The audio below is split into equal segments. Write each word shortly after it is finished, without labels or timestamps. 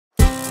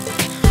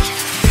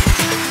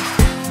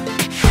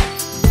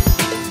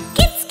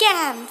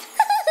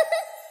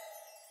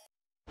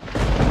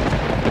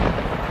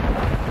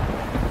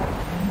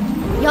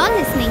You're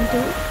listening to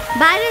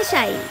Baarish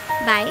Aayi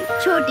by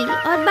Choti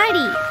और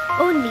Badi,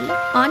 only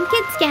on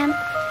KidsCamp.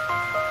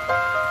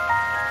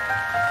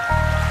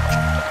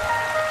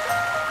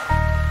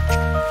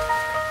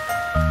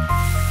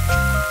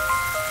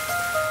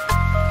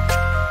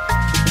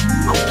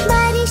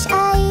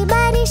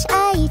 बारिश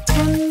आई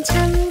छम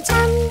छम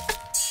छम,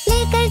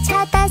 लेकर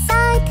छाता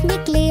साथ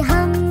निकले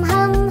हम।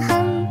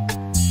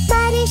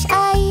 बारिश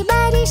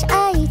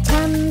आई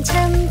छम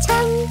छम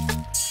छम,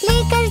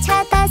 लेकर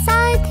छाता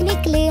साथ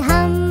निकले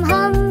हम।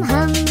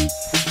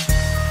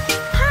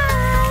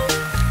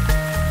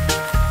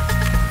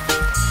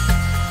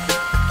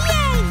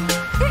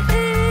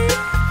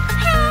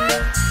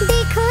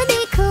 देखो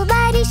देखो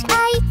बारिश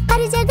आई,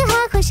 हर जगह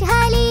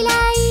खुशहाली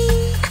लाई।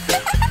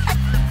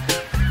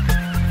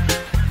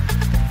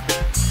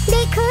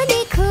 देखो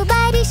देखो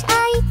बारिश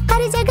आई,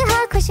 हर जगह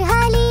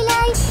खुशहाली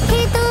लाई।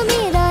 खेतों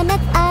में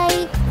रौनक आई,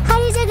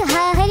 हर जगह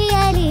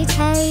हरियाली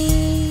छाई।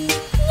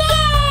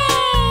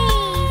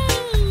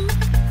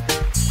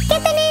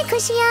 कितनी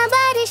खुशियाँ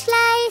बारिश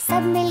लाई,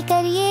 सब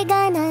मिलकर ये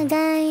गाना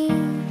गाएं।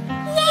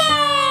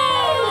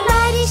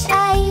 बारिश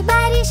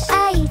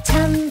आई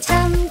छम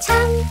छम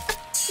छम,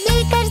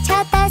 लेकर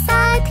छाता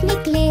साथ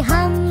निकले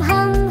हम।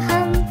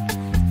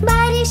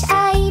 बारिश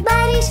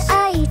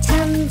आई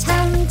छम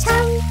छम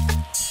छम,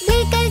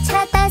 लेकर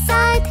छाता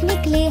साथ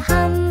निकले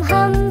हम।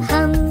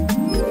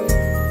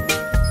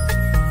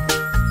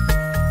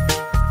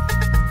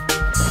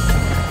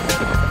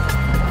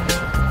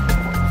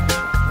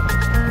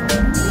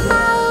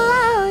 आओ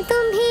आओ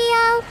तुम भी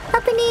आओ,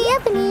 अपनी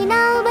अपनी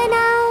नाव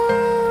बनाओ।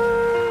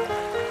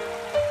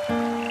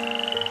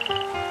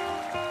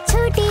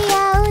 छोटी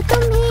आओ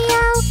तुम भी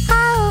आओ,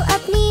 आओ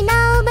अपनी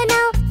नाव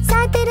बनाओ।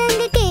 सात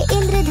रंग के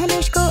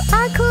इंद्रधनुष को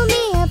आँखों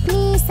में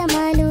अपनी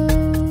संभालो।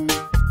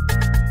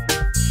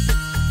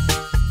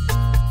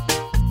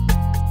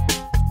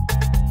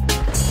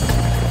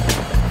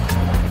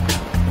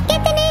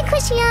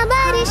 खुशियाँ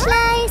बारिश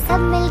लाई, सब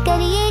मिलकर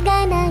ये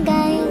गाना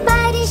गाएं।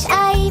 बारिश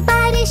आई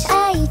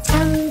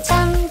छम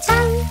छम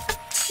छम,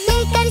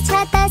 लेकर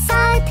छाता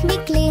साथ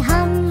निकले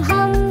हम।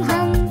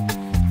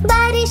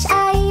 बारिश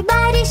आई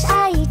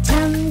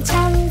छम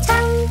छम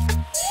छम,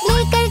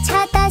 लेकर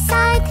छाता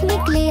साथ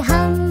निकले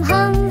हम।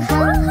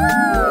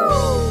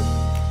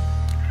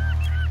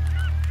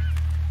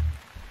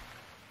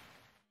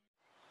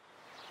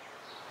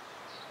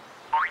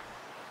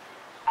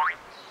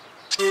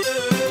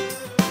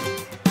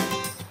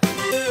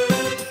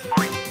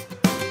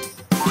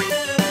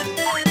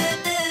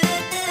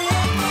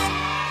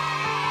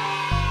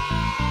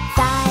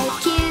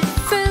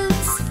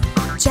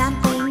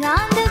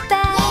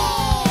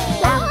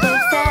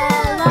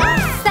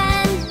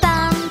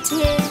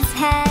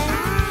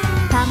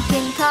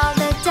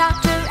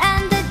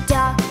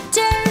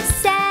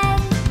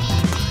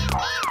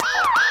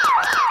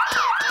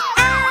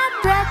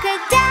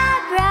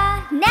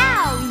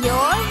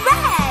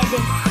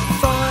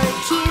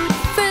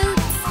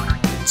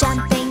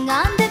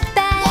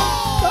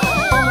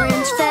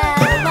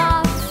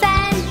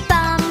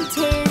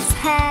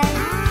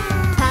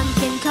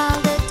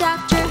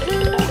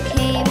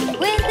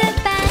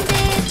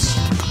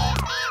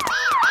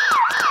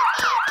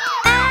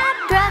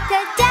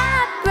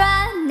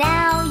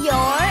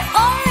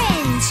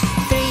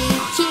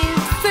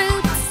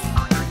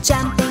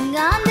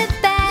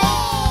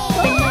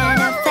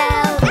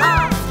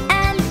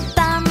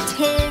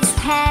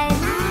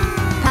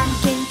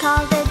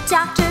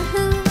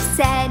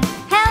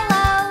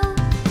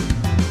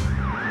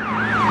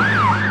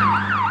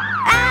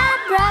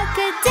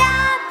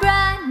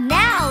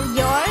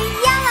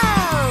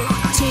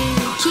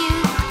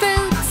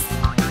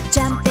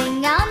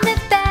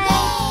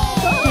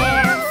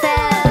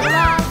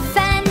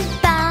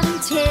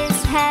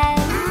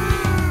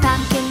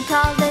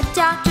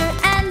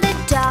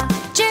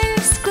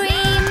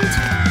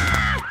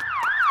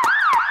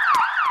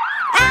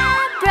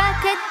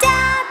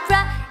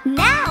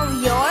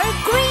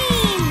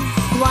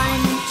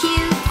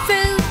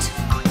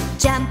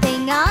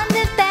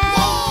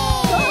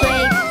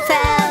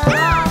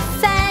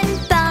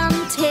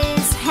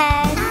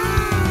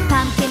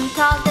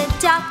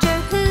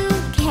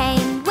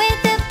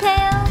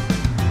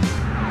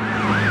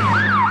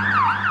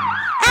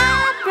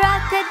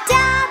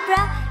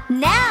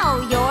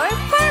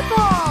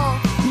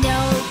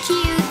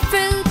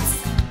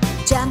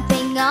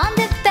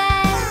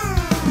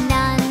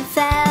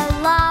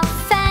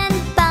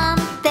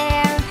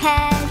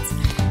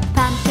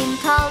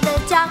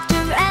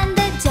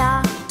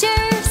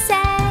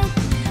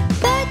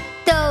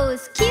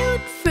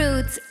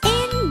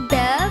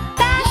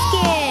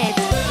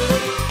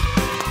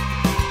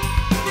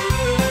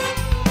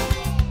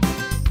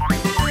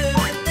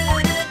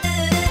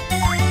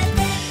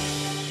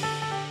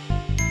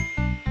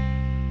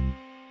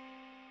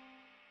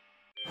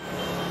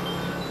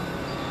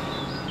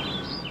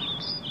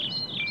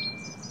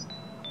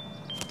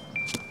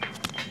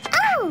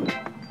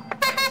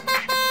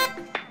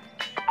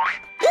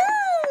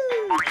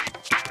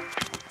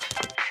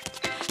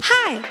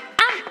 Hi,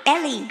 I'm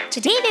Elly.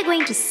 Today we're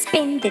going to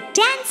spin the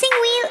dancing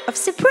wheel of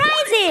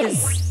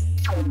surprises.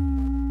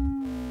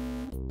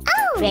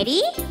 Oh!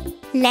 Ready?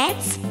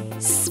 Let's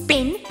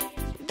spin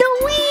the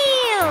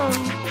wheel.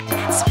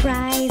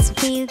 Surprise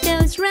wheel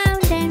goes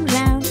round and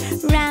round,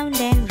 round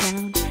and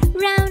round,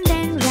 round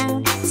and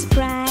round.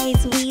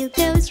 Surprise wheel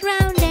goes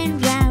round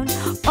and round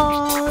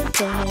all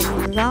day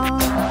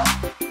long.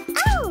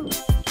 Oh!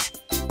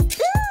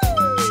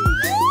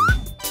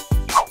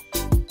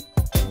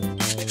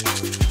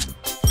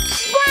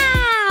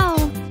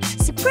 Wow!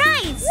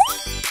 Surprise!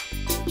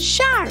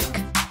 Shark,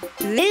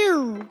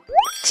 blue,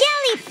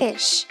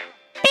 jellyfish,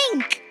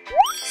 pink,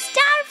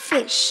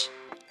 starfish,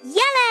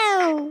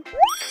 yellow,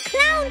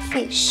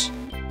 clownfish,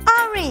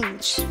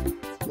 orange.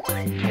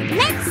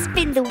 Let's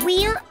spin the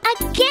wheel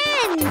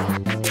again.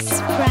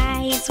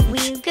 Surprise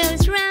wheel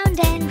goes round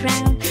and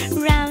round,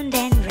 round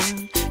and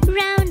round,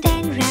 round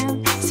and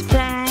round.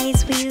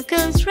 Surprise wheel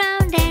goes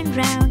round and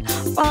round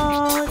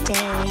all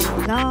day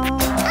long.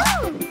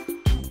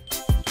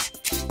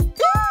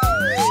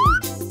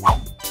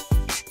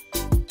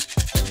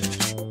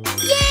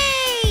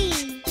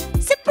 Yay!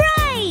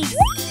 Surprise!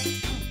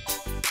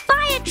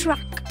 Fire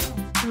truck,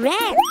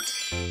 red.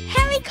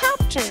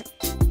 Helicopter,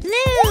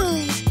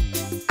 blue.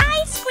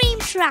 Ice cream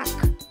truck,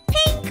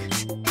 pink.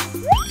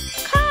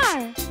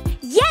 Car,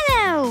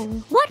 yellow.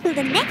 What will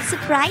the next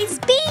surprise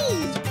be?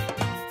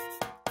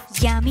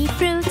 Yummy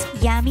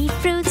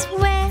fruits,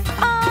 where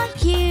are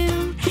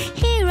you?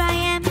 Here I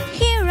am,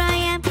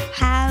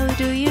 how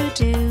do you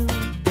do?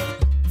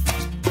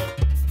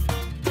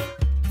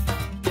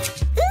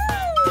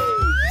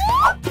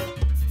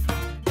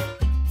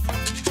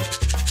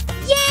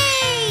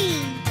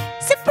 Yay!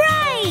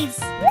 Surprise!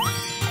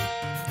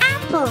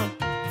 Apple,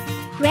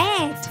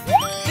 red,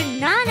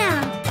 banana,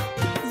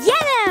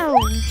 yellow,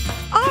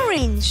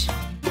 orange,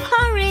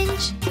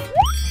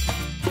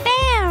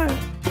 pear,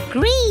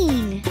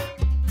 green.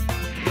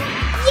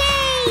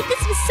 Yay!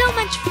 This was so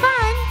much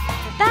fun.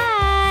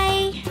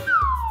 Bye.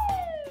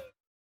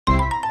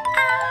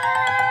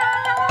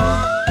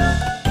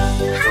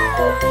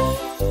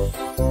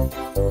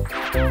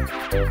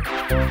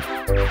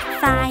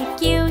 5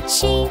 cute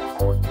sheep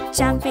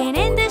jumping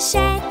in the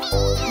shed.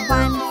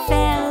 One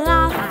fell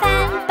off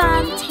and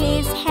bumped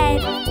his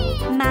head.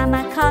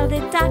 Mama called the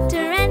doctor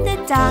and the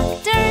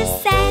doctor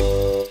said,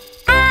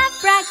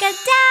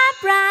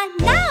 Abracadabra,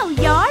 now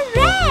you're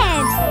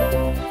red.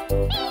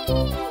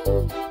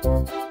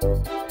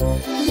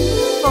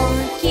 4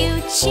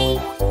 cute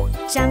sheep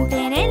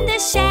jumping in the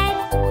shed.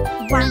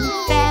 One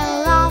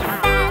fell off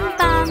and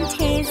bumped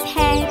his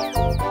head.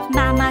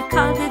 Mama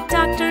called the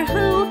doctor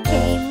who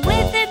came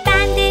with a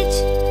bandage.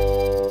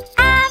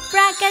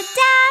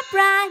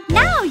 Abracadabra,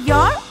 now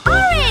you're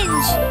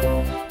orange.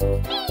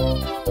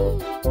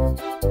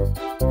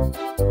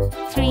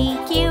 3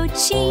 cute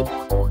sheep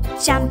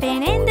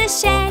jumping in the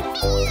shed.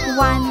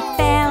 One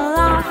fell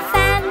off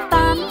and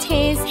bumped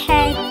his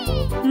head.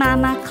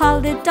 Mama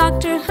called the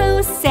doctor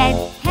who said,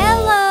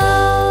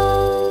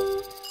 hello.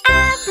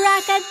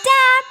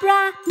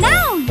 Abracadabra,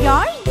 now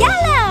you're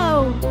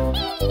yellow.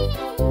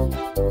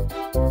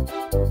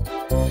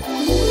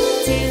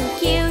 2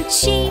 cute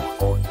sheep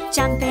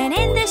jumping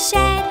in the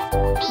shed.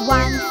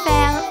 One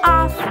fell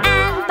off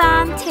and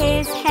bumped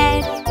his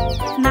head.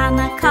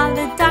 Mama called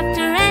the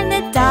doctor and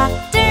the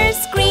doctor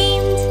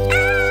screamed,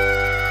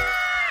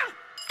 ah!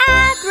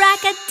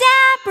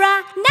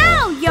 Abracadabra,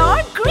 now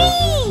you're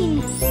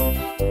green.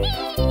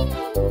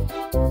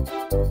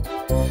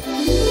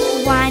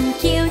 1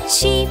 cute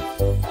sheep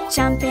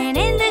jumping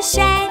in the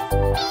shed.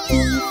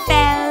 He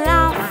fell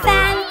off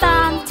and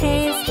bumped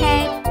his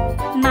head.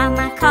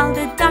 Mama called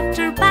the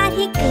doctor but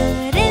he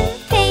couldn't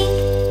think.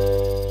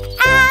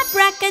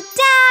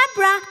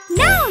 Abracadabra,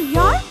 now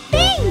you're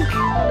pink.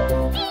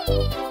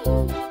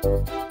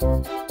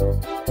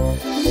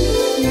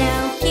 No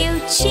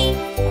cute sheep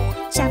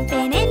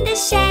jumping in the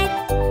shed.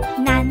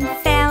 None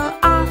fell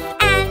off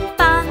and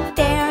bumped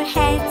their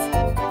heads.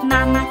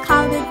 Mama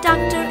called the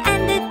doctor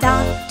and the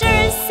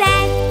doctor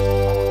said,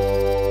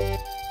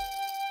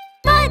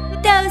 put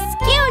those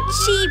cute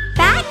sheep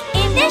back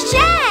in the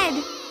shed.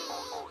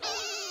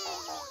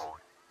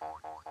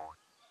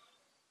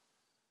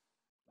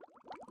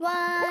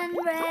 One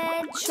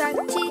red shark,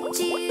 toot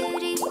toot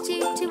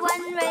toot toot.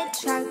 One red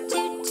shark,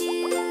 toot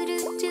toot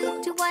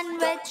toot toot. One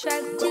red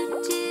shark, toot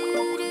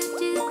toot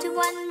toot toot.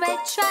 One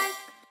red shark.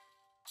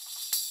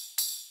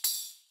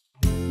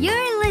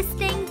 You're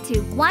listening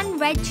to One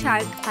Red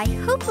Shark by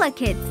Hoopla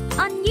Kids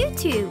on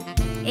YouTube,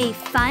 a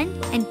fun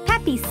and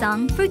peppy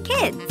song for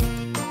kids.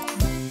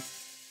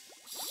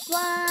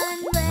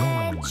 One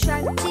red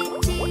shark,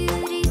 toot toot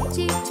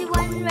toot toot.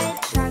 One red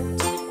shark,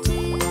 toot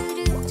toot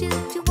toot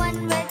toot.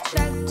 One red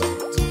shark, toot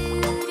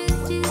toot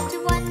toot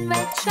toot. One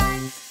red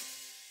shark.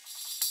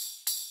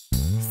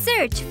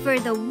 Search for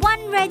the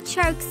One Red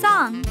Shark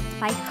song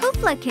by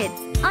Hoopla Kids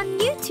on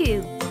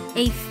YouTube,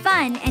 a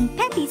fun and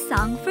peppy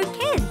song for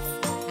kids.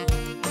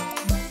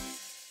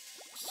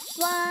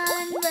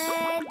 One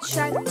red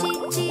shark,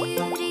 toot toot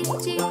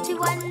toot toot.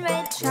 One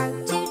red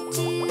shark, toot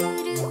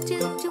toot toot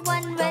toot.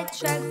 One red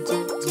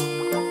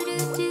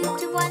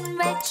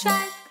red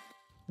shark.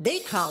 They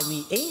call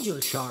me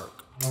Angel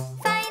Shark.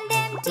 Find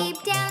them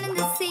deep down in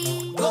the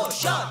sea. Go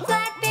shark!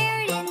 Flat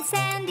buried in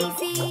sandy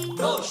sea.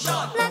 Go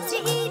shark! Loves to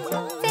eat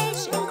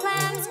fish and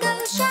clams. Go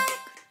shark!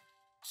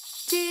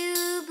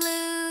 Two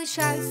blue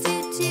sharks.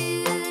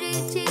 Two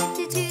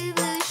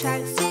blue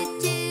sharks. Two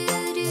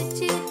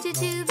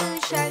blue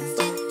sharks.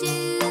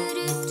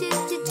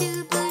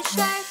 Two blue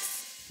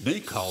sharks. They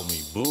call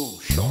me Bull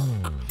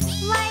Shark.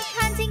 Like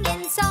hunting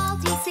in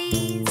salty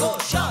seas. Go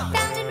shark!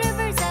 Found in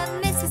rivers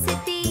of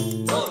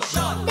Mississippi. Go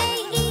shark!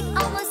 They eat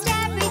almost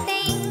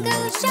everything.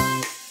 Go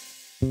shark!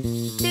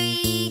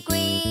 Three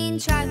green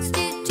sharks.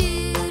 Three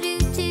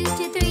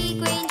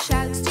green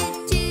sharks.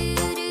 Three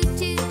green sharks.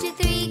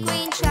 Three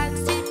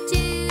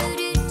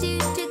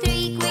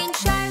green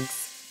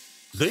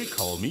sharks. They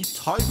call me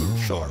Tiger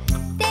Shark.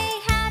 They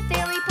have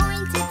very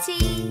pointed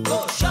teeth.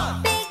 Go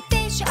shark! Big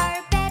fish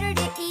are better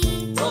to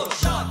eat. Go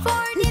shark!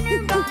 For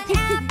dinner, bon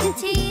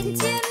appetit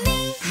to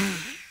me.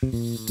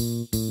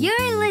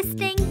 You're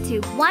listening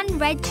to One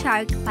Red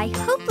Shark by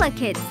Hoopla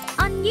Kids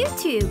on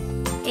YouTube,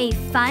 a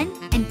fun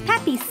and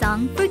peppy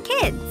song for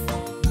kids.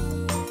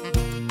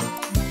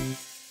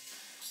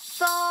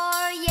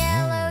 Four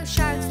yellow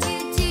sharks.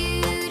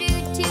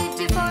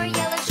 Four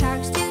yellow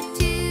sharks.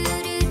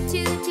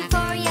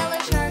 Four yellow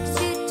sharks.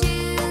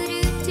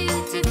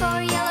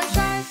 Four yellow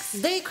sharks.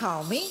 They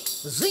call me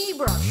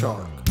Zebra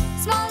Shark.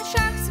 Small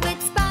sharks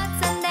with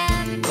spots on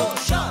them. Go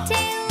shark!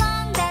 Tail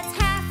long, that's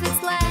half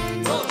its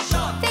length. Go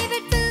shark!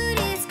 Favorite food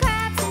is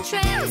crabs and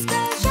shrimps.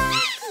 Go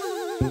shark!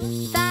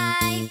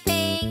 Five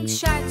pink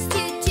sharks.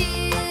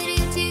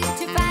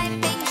 Five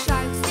pink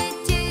sharks.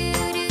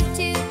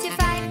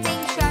 Five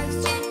pink sharks.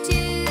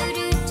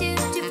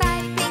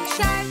 Five pink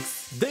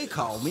sharks. They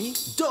call me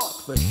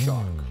Dogfish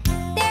Shark.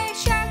 They're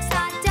sharks,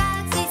 not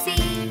dogs, you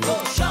see.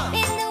 Go shark!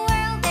 In the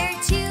world, there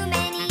are too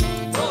many.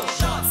 Go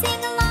shark!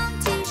 Sing along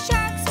to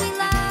sharks we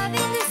love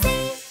in the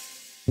sea.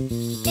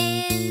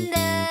 In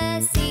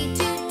the sea, in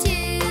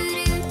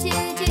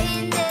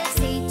the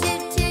sea, in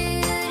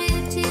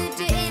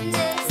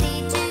the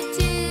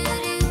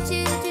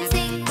sea,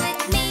 sing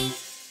with me.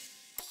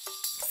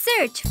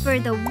 Search for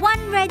the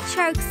One Red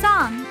Shark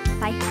song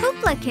by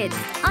Hoopla Kids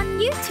on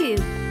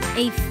YouTube,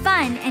 a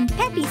fun and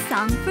peppy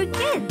song for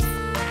kids.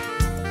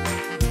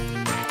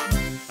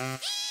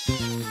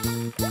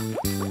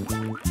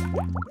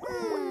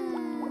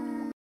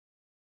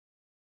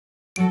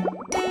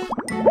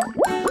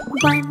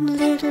 One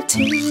little,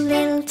 two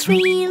little,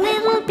 three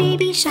little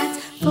baby sharks.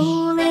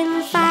 Four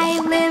little,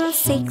 five little,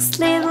 six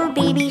little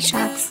baby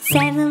sharks.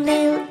 Seven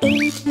little,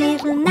 eight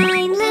little,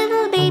 nine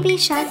little baby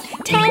sharks.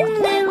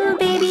 10 little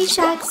baby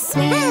sharks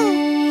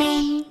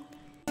swimming.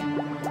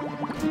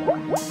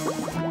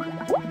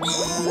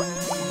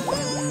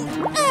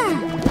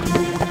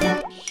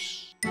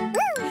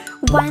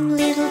 One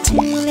little, two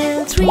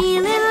little, three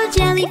little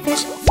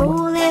jellyfish.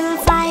 Four little,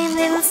 five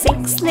little,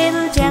 six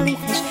little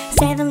jellyfish.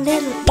 Seven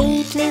little,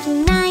 eight little,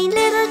 nine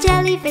little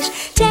jellyfish.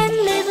 10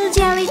 little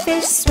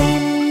jellyfish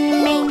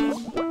swimming.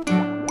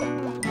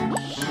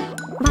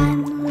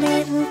 One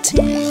little,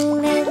 two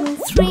little,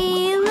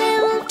 three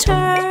little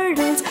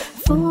turtles.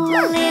 Four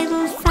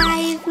little,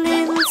 five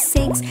little,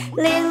 six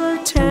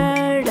little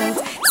turtles.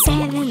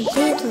 Seven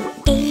little,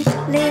 eight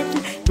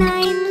little,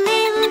 nine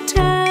little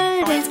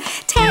turtles.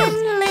 10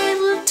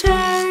 little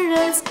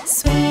turtles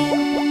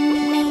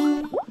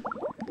swimming.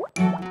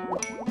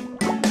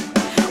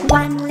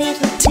 One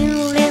little, two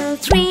little,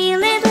 three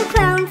little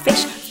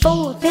clownfish.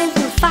 Four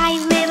little,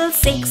 five little,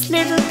 six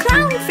little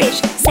clownfish.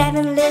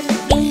 Seven little,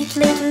 eight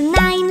little,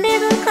 nine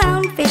little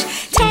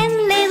clownfish.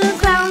 10 little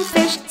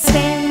clownfish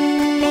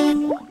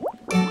swimming.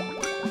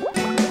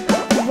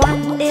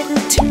 One little,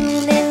 two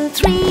little,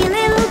 three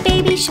little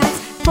baby sharks.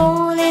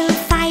 Four little,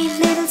 five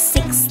little,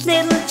 six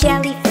little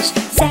jellyfish.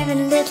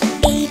 Seven little,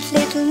 eight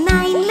little,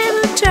 nine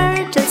little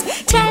turtles.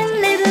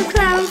 10 little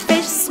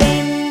clownfish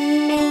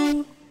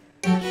swimming.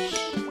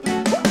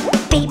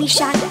 Baby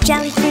shark,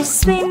 jellyfish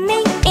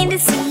swimming in the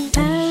sea.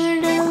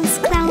 Turtles,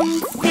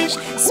 clownfish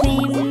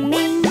swimming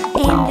in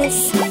the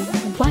sea.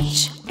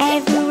 Watch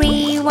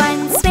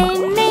everyone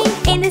swimming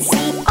in the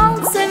sea, all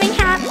swimming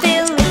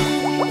happily.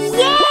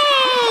 Yay!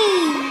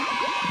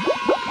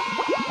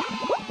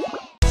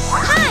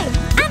 Hi,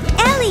 I'm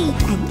Elly,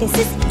 and this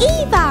is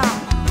Eva.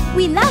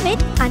 We love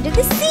it under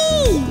the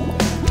sea.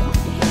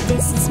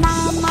 This is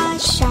Mama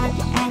Shark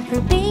and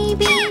her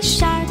baby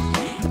shark,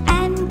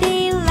 and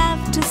they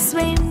love to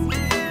swim.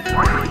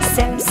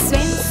 So swim,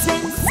 swim,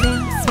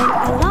 swim, swim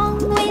along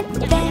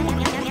with them.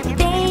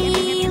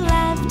 They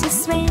love to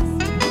swim.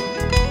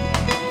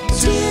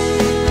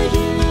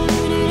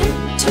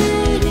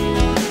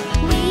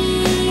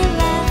 We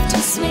love to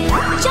swim.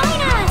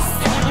 Join us!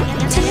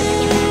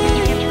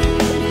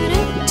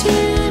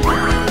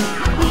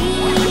 We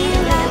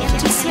love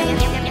to swim.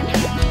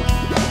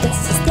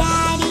 This is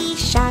Daddy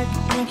Shark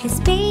and his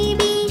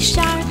baby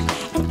shark.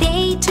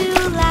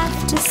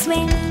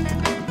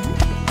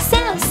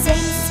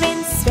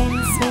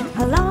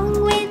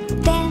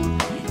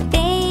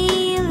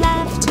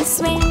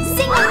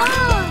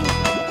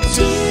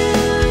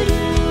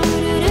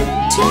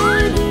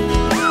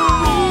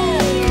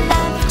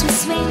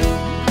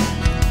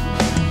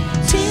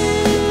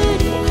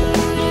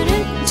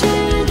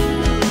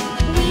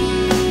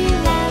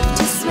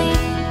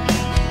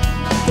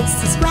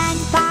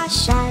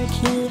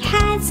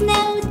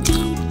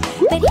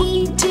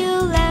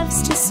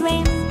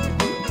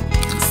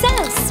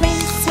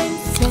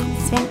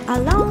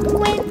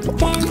 with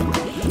them.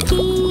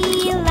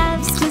 He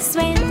loves to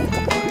swim.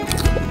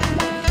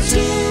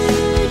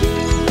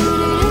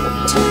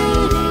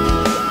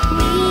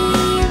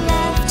 We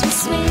love to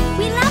swim.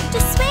 We love to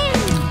swim.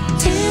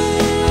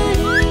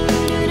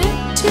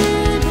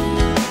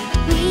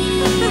 We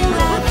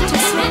love to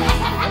swim.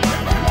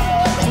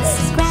 This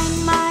is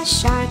Grandma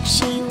Shark.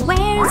 She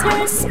wears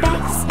her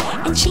specs,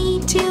 and she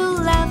too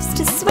loves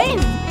to swim.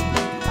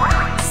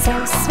 So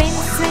swim,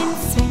 swim,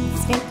 swim,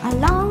 swim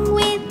along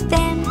with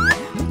them.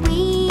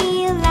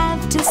 We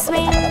love to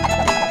swim.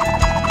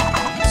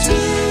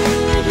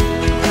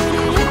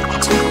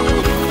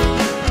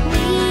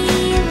 We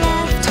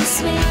love to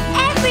swim.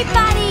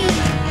 Everybody!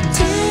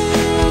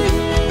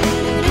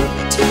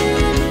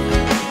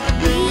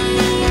 We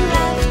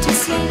love to swim. We love to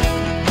swim.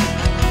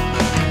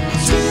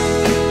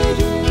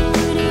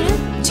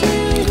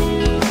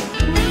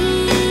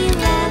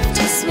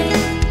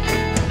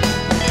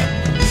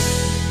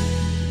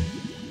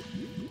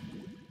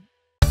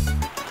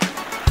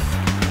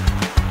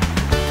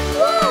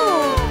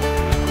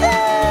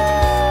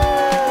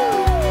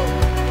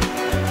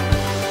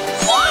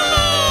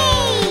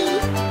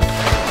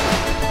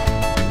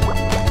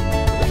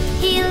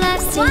 He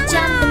loves to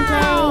jump and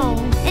play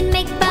and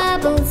make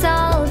bubbles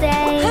all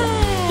day.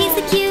 He's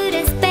the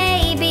cutest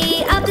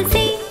baby of the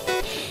sea.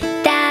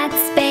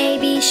 That's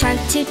Baby Shark,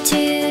 toot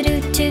toot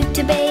toot toot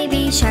toot.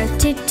 Baby Shark,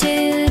 toot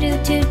toot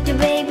toot toot toot.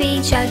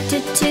 Baby Shark,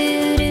 toot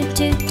toot toot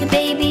toot toot.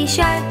 Baby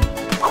Shark.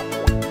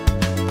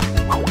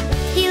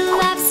 He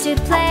loves to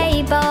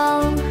play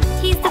ball.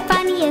 He's the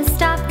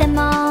funniest of them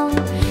all.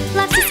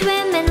 Loves to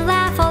swim and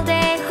laugh all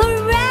day.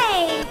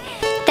 Hooray!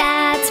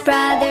 That's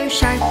Brother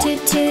Shark,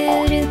 toot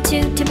toot toot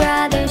toot toot.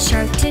 Brother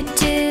Shark, toot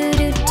toot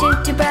toot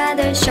toot toot.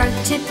 Brother Shark,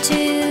 toot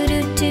toot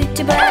toot toot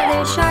toot.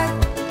 Brother Shark.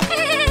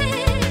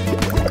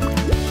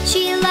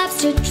 She loves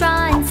to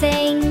draw and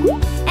sing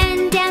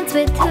and dance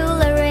with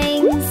hula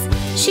rings.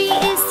 She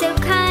is so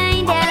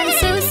kind and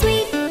so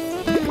sweet.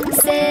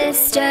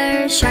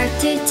 Sister Shark,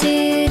 toot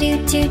toot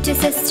toot toot toot.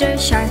 Sister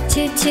Shark,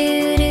 toot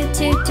toot toot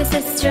toot toot.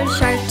 Sister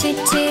Shark, toot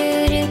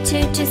toot toot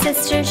toot toot.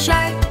 Sister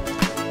Shark.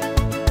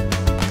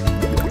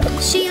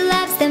 She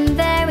loves them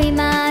very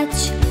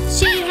much.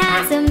 She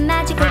has a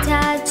magical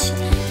touch.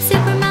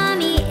 Super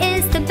Mommy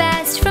is the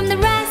best from the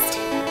rest.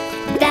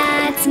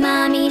 That's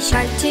Mommy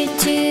Shark, toot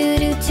toot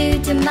toot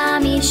toot toot.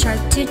 Mommy Shark,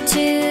 toot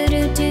toot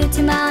toot toot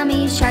toot.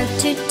 Mommy Shark,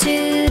 toot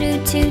toot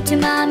toot toot toot.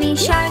 Mommy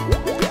Shark.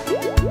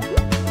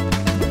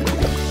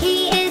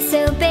 He is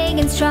so big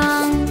and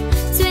strong,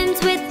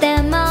 swims with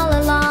them all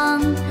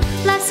along.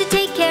 Loves to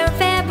take care of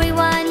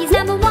everyone. He's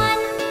number one.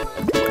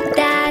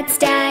 That's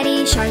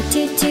Daddy Shark,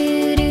 toot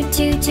toot toot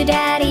toot toot.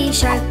 Daddy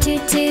Shark,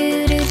 toot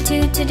toot toot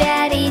toot toot.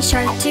 Daddy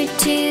Shark, toot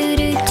toot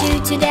toot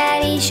toot toot.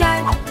 Daddy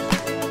Shark.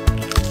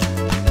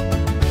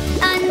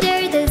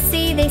 Under the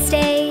sea they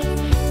stay.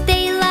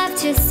 They love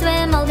to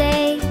swim all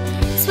day,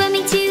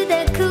 swimming to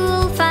the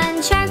cool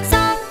fun shark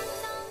song.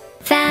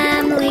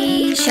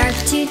 Family Shark,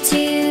 toot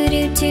toot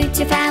toot toot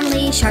toot.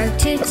 Family Shark,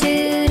 toot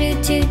toot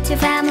toot toot toot.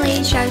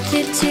 Family Shark,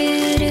 toot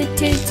toot toot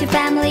toot toot.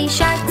 Family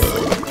Sharks.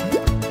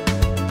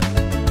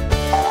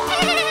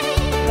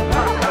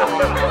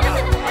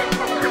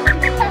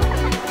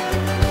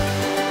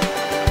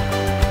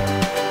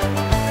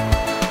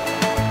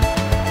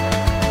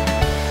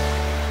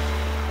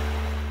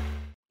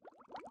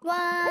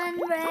 One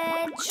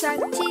red shark,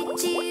 toot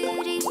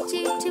toot toot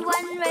toot toot.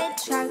 One red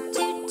shark,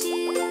 toot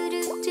toot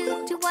toot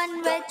toot toot.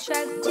 One red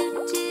shark,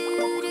 toot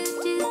toot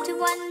toot toot toot.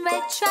 One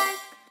red shark.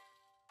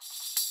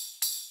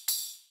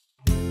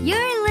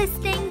 You're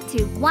listening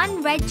to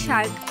One Red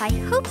Shark by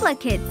Hoopla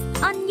Kids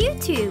on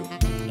YouTube,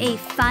 a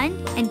fun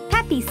and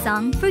peppy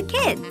song for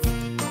kids.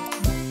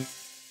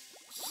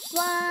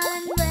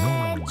 One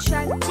red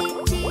shark,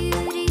 toot toot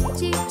toot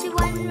toot toot.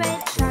 One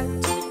red shark,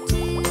 toot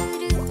toot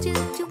toot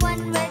toot toot.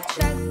 One red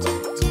shark,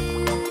 toot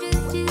toot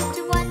toot toot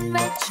toot. One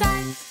red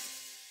shark.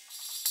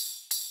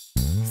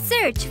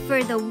 Search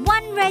for the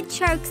One Red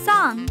Shark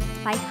song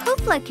by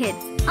Hoopla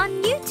Kids on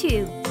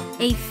YouTube,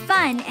 a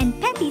fun and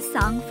peppy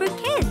song for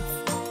kids.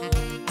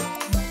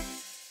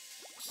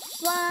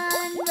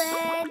 One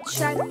red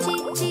shark,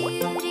 toot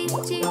toot toot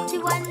toot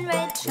toot. One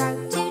red shark,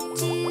 toot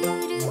toot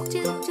toot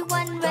toot toot.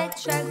 One red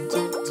shark,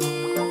 toot toot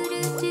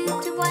toot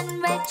toot toot.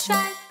 One red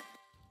shark.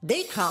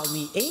 They call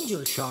me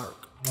Angel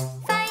Shark.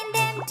 Find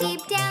them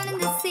deep down in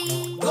the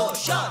sea. Go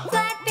Shark!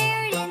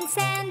 Flat-buried in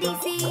sandy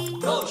sea.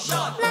 Go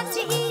Shark! Loves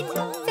to eat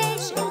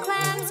fish and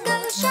clams.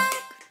 Go shark!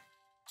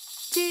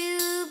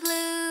 Two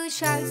blue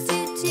sharks,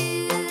 toot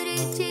toot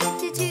toot toot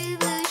toot. Two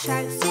blue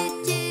sharks, toot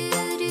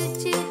toot toot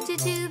toot toot.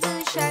 Two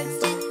blue sharks,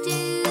 toot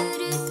toot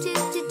toot toot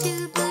toot.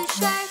 Two blue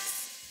sharks.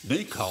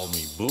 They call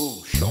me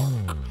Bull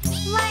Shark.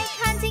 Like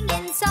hunting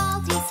in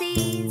salty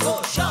seas.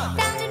 Go Shark!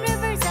 Found in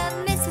rivers of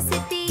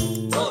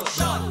Mississippi. Go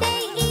Shark!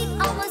 They eat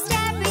almost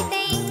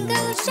everything.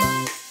 Go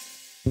shark!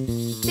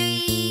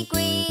 Three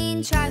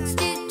green sharks,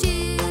 toot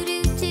toot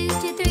toot toot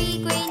toot. Three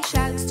green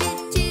sharks,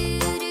 toot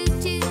toot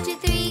toot toot toot.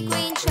 Three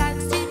green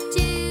sharks, toot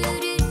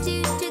toot toot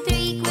toot toot.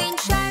 Three green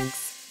sharks.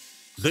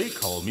 They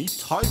call call me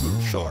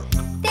Tiger Shark.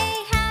 They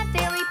have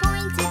very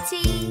pointed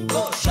teeth.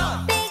 Go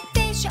shark! Big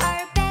fish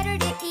are better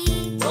to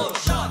eat. Go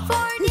shark!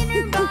 For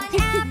dinner, bon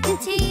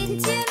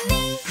appetit to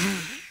me.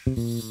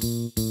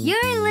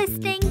 You're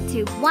listening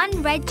to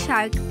One Red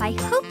Shark by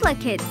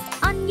Hoopla Kids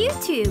on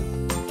YouTube,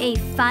 a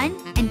fun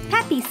and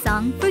peppy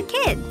song for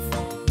kids.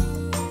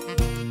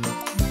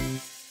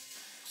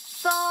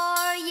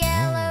 Four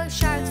yellow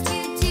sharks,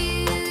 toot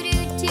toot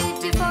toot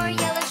toot toot. Four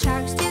yellow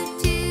sharks, toot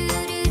toot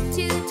toot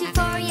toot toot.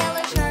 Four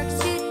yellow sharks,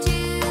 toot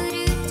toot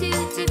toot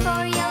toot toot.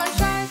 Four yellow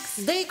sharks.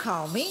 They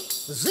call me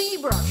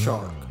Zebra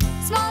Shark.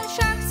 Small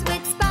sharks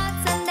with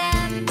spots on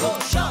them. Go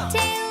shark!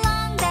 Tail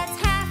long, that's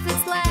half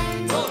its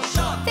length. Go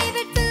shark!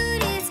 Favorite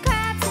food is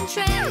crabs and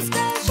shrimps.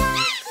 Go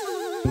shark!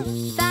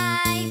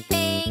 Five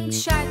pink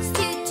sharks,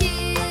 toot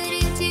toot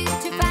toot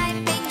toot toot.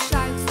 Five pink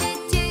sharks, toot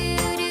toot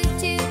toot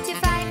toot toot.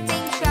 Five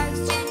pink sharks,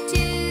 toot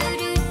toot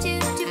toot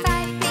toot toot.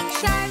 Five pink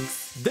sharks.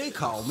 They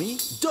call me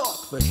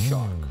Dogfish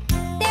Shark.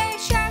 They're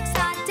sharks,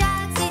 not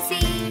dogs, you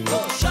see. Go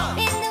shark!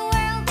 In the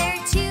world there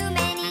are too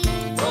many.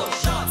 Go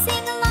shark!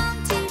 Sing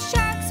along to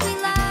sharks we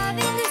love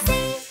in the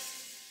sea.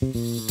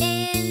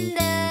 In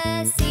the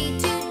sea,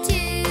 toot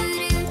toot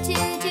toot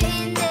toot toot.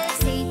 In the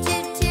sea,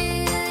 toot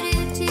toot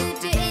toot toot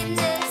toot. In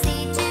the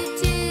sea, toot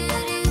toot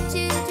toot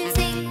toot toot.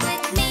 Sing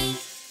with me.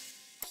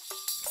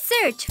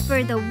 Search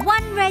for the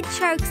One Red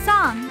Shark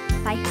song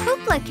by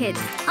Hoopla Kids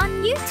on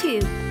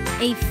YouTube,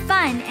 a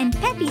fun and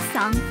peppy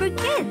song for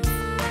kids.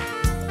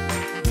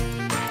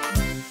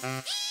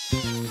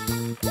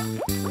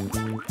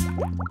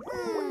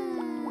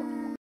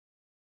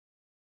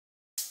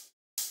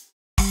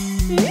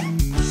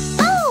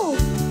 Oh!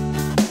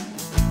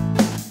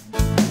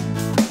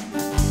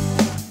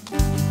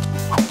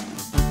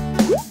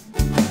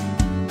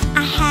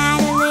 I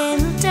had a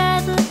little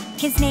turtle,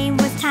 his name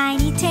was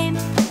Tiny Tim.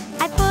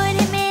 I put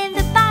him in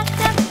the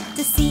bathtub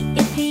to see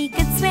if he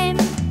could swim.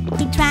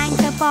 He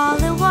drank up all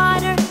the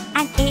water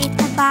and ate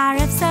a bar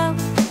of soap.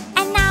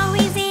 And now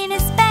he's in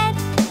his bed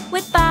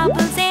with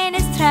bubbles in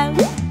his throat.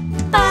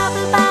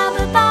 Bubble,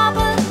 bubble,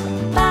 bubble,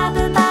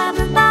 bubble,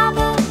 bubble,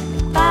 bubble,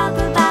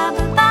 bubble,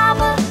 bubble,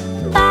 bubble,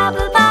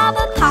 bubble,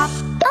 bubble, pop.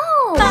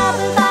 Oh!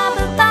 Bubble,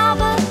 bubble,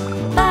 bubble,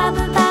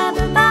 bubble,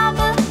 bubble, bubble,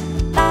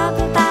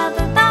 bubble,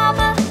 bubble,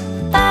 bubble,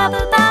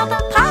 bubble,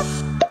 bubble, pop.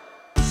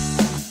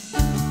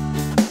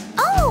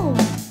 Oh!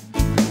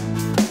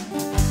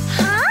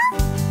 Huh?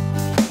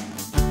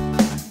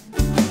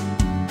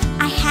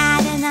 I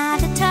had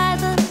another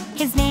turtle,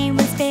 his name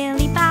was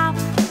Billy Bob.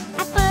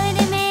 I put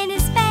him in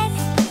his bed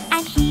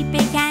and he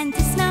began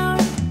to snore.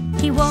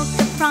 He woke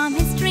up from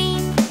his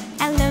dream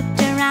and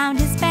looked around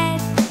his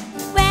bed.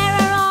 Where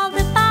are all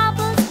the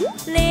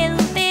bubbles? Little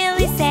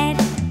Billy said.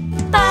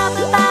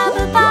 Bubble,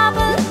 bubble,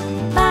 bubble,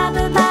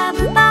 bubble,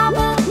 bubble,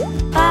 bubble,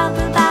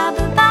 bubble, bubble,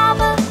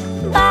 bubble,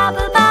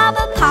 bubble,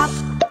 bubble, pop.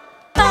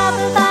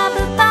 Bubble,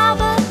 bubble,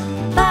 bubble,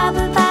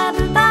 bubble,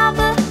 bubble, bubble,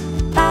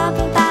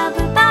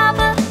 bubble, bubble,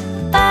 bubble,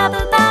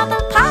 bubble,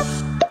 bubble, pop.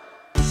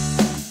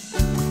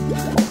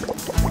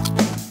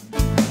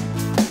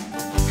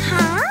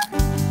 Huh?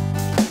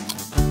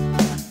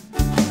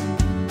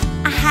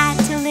 I had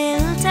two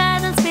little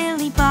turtles,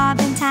 Billy Bob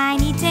and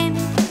Tiny Tim.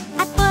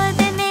 I put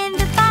them in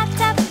the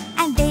bathtub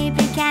and they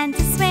began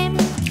to swim.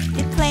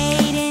 They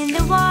played in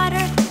the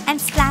water and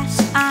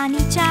splashed on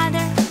each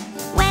other.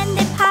 When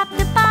they popped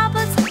the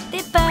bubbles,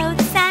 they both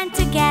sang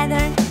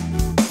together.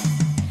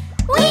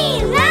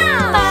 We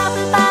love!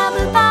 Bubble,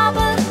 bubble,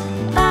 bubble,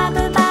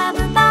 bubble,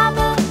 bubble,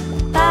 bubble,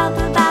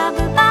 bubble,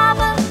 bubble,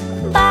 bubble,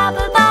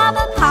 bubble,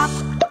 bubble, pop.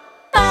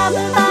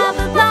 Bubble,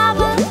 bubble,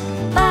 bubble,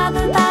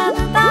 bubble, bubble,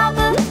 bubble,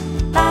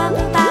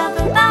 bubble,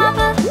 bubble,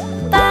 bubble,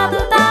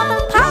 bubble,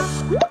 bubble, pop.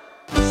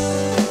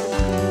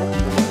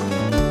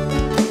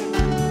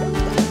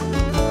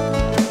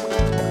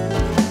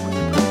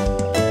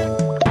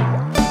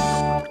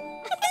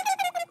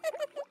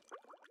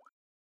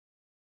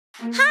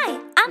 Hi,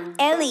 I'm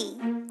Elly,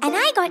 and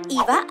I got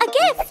Eva a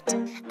gift.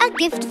 A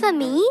gift for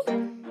me?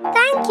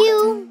 Thank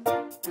you.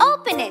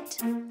 Open it.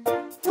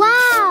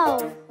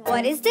 Wow!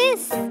 What is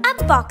this? A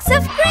box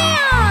of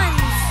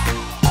crayons!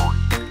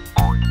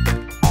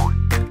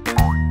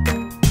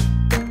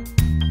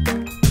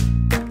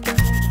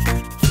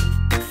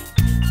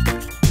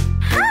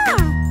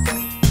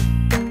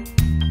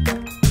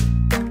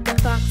 A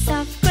box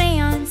of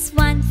crayons,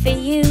 one for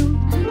you.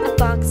 A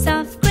box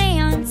of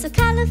crayons, so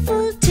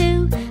colorful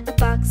too. A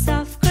box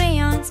of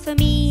crayons for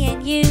me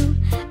and you.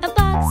 A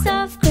box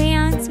of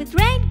crayons with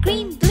red,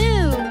 green,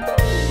 blue.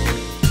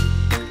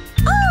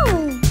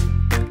 Oh!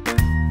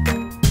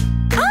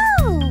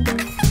 Oh!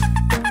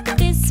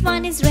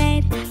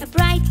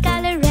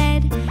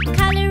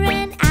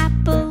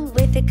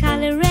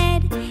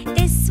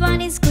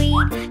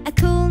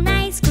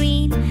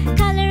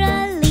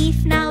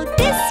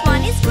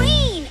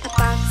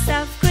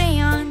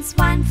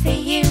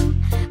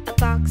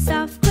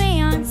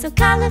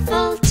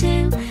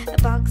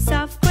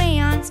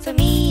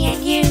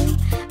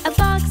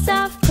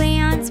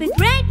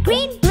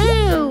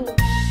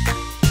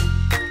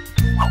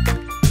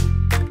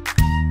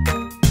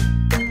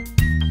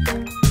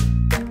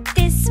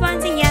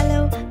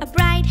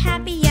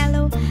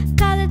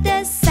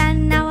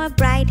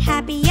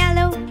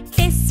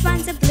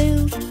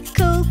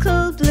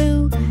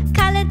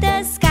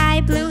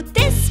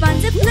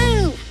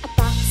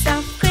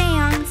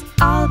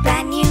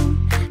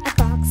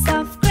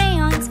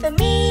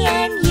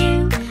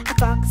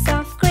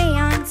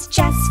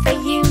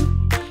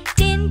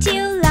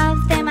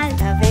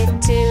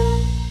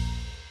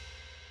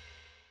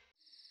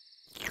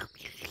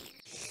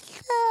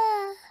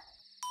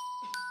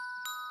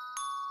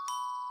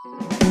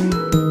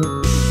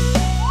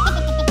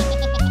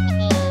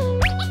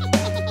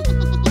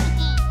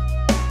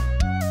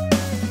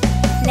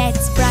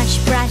 Let's brush,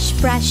 brush,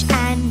 brush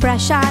and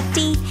brush our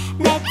teeth.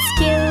 Let's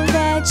kill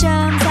the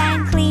germs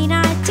and clean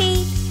our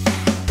teeth.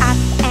 Up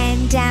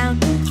and down,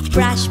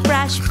 brush,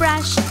 brush,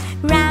 brush.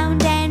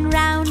 Round and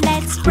round,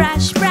 let's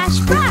brush, brush,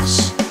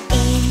 brush.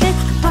 In the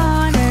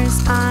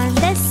corners on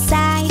the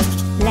side,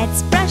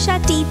 let's brush our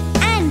teeth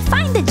and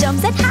find the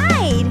germs that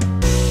hide.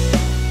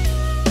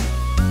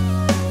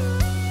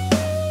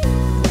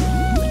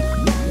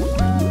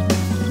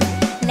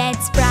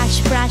 Let's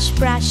brush, brush,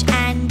 brush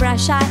and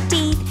brush our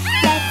teeth.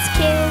 Let's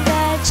kill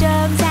the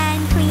germs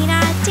and clean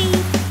our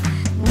teeth.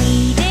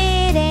 We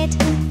did it,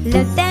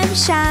 look them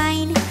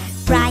shine,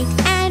 bright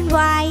and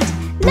white,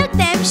 look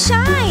them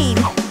shine.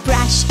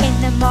 Brush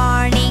in the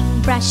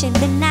morning, brush in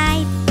the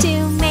night,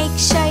 to make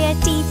sure your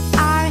teeth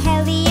are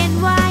healthy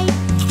and white.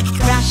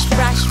 Brush,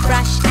 brush,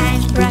 brush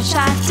and brush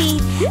our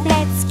teeth.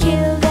 Let's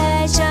kill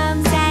the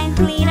germs and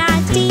clean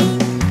our teeth.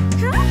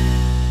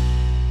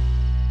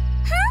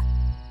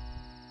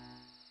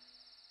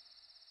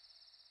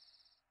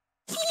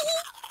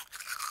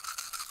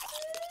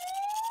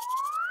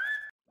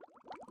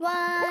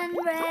 One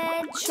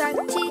red shark,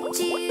 toot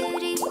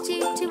toot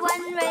toot toot.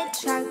 One red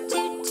shark,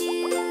 toot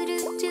toot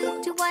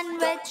toot toot. One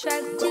red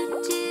shark,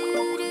 toot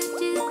toot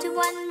toot toot.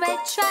 One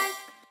red shark.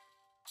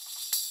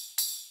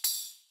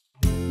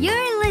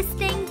 You're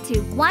listening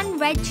to One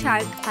Red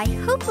Shark by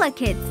Hoopla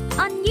Kids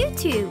on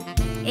YouTube,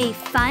 a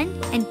fun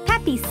and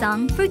peppy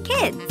song for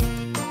kids.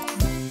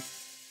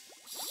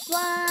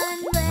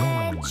 One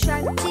red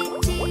shark,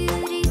 toot toot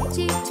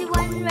toot toot.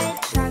 One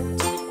red shark,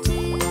 toot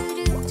toot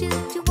toot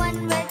toot.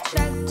 One red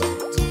shark,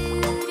 toot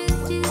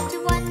toot toot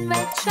toot. One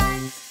red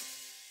shark.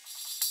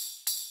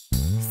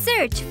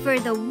 Search for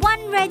the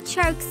One Red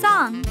Shark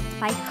song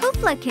by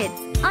Hoopla Kids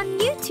on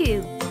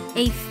YouTube,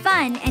 a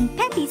fun and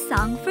peppy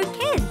song for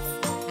kids.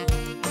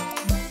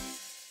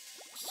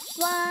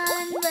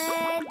 One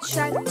red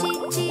shark,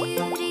 toot toot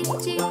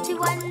toot toot.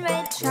 One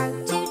red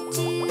shark, toot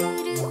toot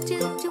toot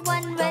toot.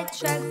 One red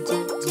shark,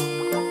 toot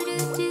toot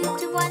toot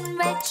toot. One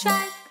red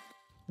shark.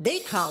 They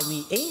call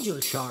me Angel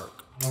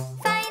Shark.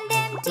 Find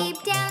them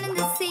deep down in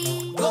the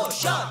sea. Go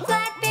shark!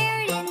 Flat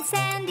buried in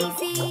sandy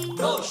sea.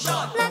 Go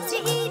shark! Loves to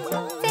eat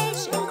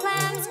fish and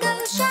clams.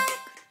 Go shark!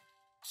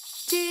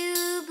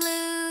 Two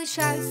blue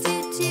sharks,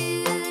 toot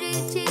toot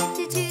toot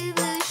toot. Two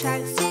blue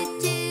sharks,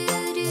 toot toot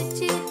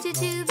toot toot.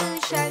 Two blue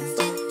sharks,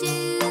 toot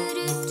toot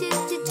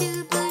toot toot.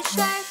 Two blue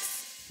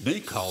sharks. They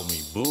call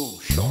me Bull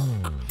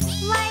Shark.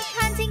 Like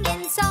hunting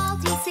in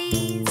salty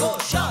seas. Go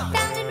shark!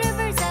 Found in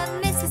rivers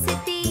of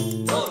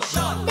Mississippi. Go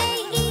shark!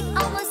 They eat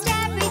almost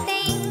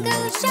everything.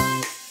 Go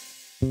shark!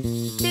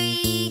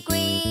 Three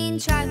green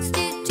sharks,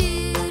 toot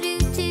toot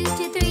toot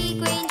toot. Three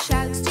green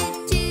sharks,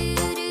 toot toot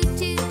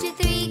toot toot.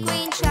 Three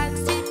green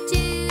sharks, toot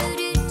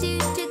toot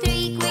toot toot.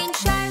 Three green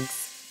sharks.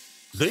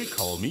 They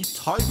call me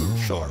Tiger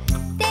Shark.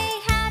 They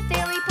have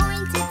very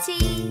pointed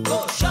teeth.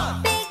 Go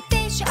shark! Big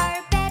fish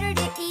are better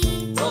to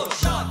eat. Go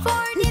shark!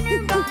 For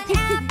dinner, bon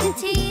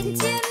appetit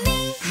to me.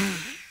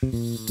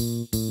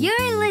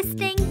 You're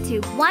listening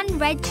to One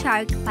Red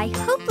Shark by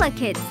Hoopla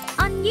Kids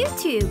on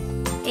YouTube,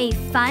 a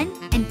fun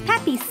and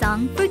peppy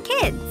song for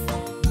kids.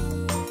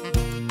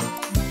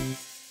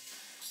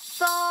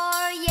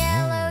 Four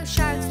yellow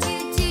sharks,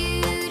 toot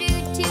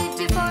toot toot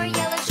toot. Four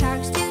yellow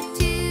sharks, toot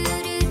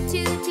toot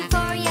toot toot.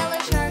 Four yellow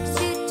sharks,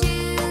 toot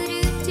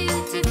toot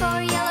toot toot.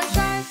 Four yellow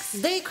sharks.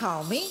 They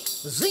call me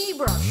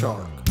Zebra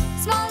Shark.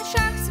 Small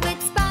sharks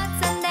with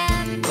spots on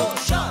them. Go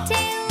shark!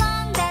 Tail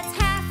long, that's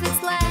half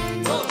its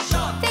length. Go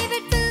shark!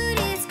 Favorite food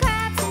is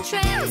crabs and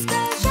shrimps.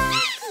 Go shark!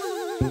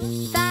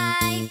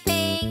 Five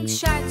pink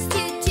sharks,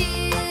 toot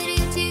toot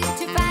toot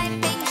toot.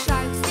 Five pink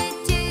sharks, toot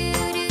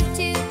toot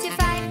toot toot.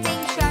 Five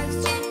pink sharks,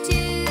 toot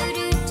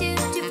toot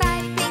toot toot.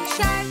 Five pink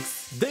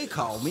sharks. They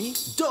call me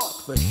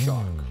Dogfish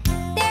Shark.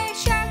 They're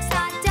sharks,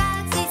 not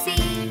dogs, you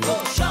see. Go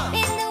shark!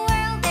 In the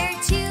world, there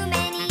are too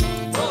many.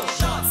 Go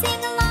shark!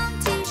 Sing along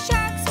to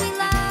sharks we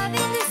love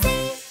in the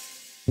sea.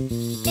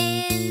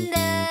 In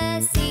the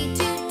sea,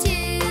 toot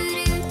toot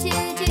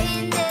toot toot.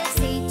 In the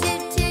sea,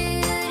 toot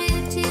toot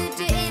toot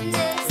toot. In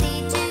the sea,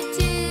 toot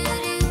toot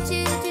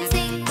toot toot.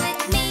 Sing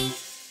with me.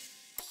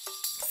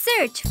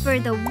 Search for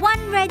the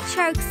One Red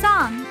Shark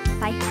song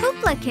by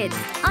Hoopla Kids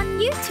on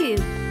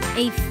YouTube,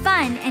 a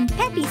fun and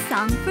peppy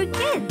song for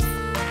kids.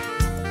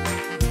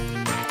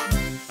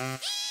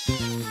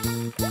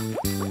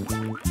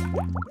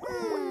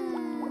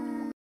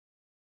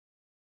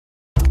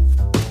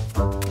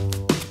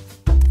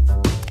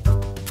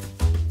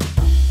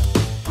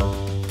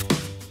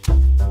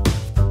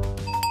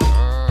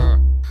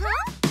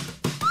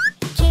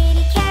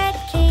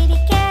 Kitty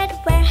cat,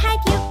 where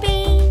have you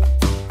been?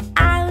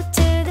 Out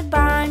to the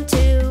barn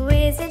to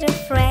visit a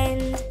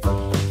friend.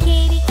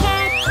 Kitty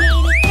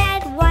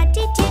cat, what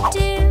did you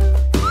do?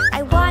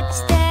 I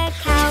watched the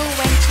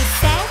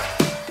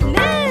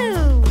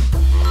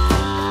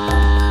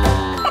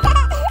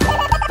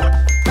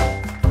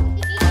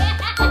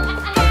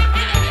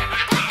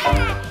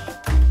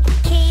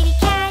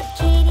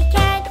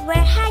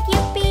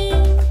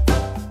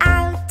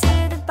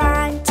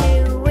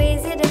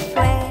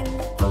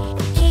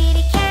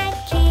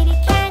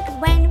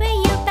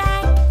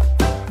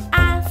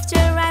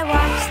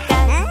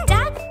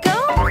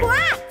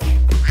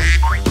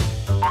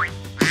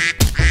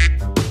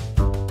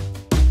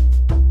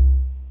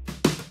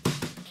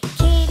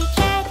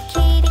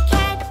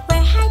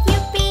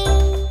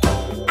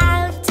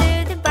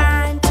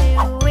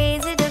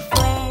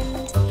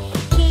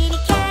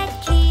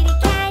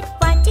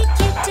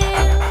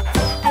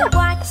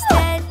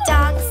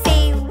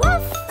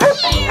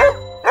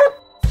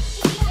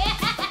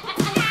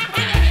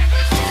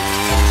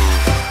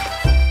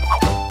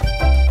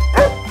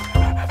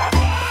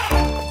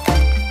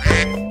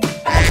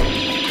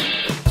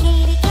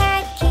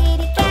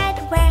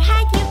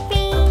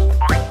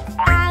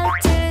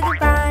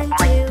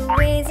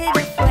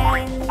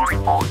Kitty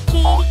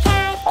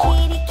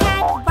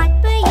cat, what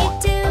were you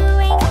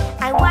doing?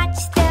 I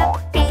watched the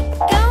pig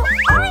go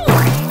oink.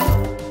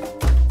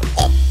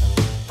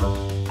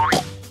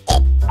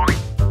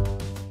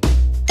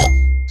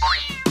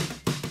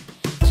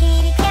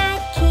 Kitty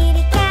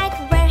cat,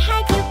 where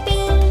have you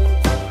been?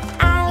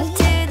 Out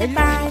to the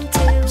barn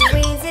to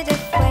visit a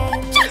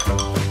friend.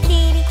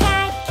 Kitty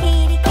cat,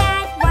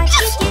 what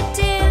did you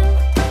do?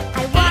 I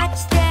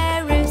watched the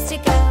rooster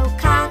go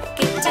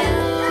cock-a-doodle-doo.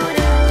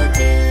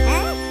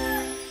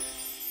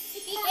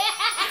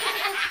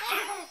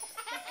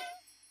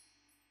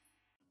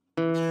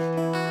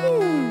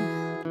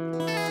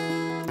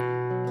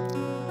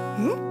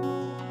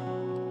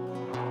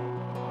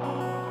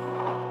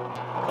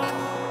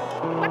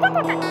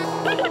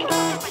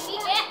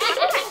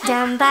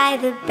 Down by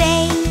the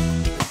bay,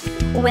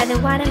 where the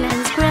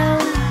watermelons grow,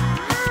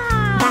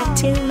 back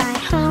to my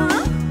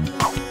home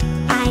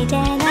I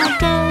dare not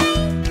go.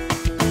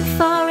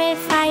 For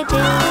if I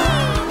do,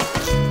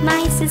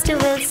 my sister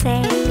will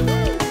say,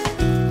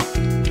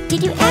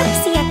 did you ever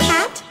see a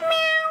cat?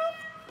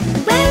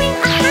 Meow. Wearing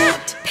a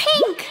hat,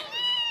 pink.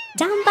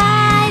 Down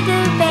by the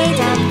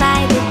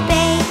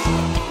bay,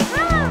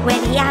 where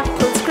the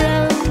apples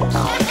grow,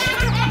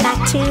 back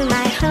to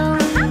my home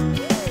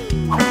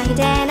I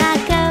dare not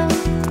go.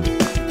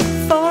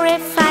 For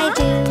if I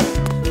do,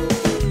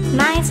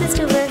 my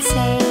sister will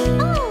say,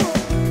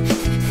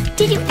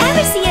 did you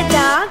ever see a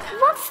dog?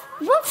 Woof,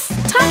 woof,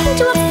 talking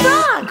to a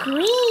frog.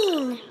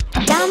 Green.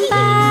 Down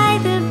by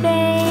the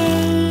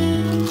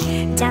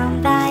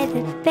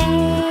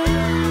bay,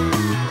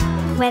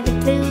 where the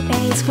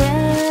blueberries grow,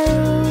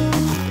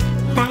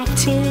 back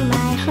to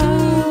my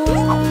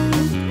home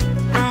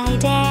I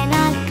dare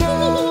not go.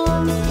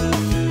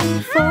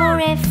 For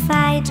if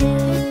I do,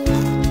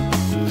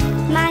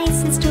 my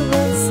sister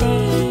will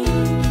say,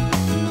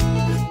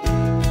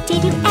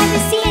 did you ever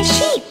see a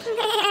sheep?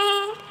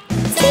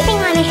 Sleeping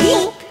on a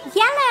heap.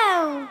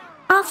 Yellow.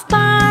 Off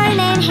barn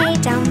and hay,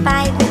 down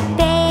by the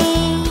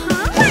bay,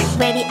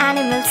 where the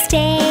animals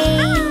stay.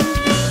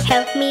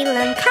 Help me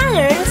learn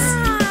colors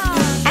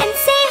and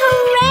say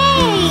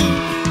hooray.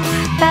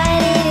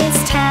 But it is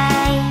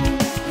time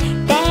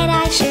that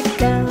I should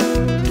go.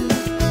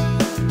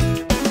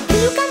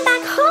 Will you come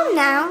back home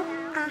now?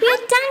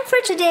 We're done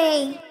for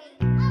today.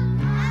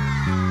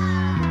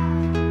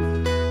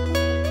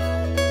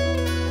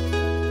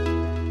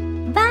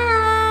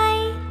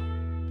 Bye.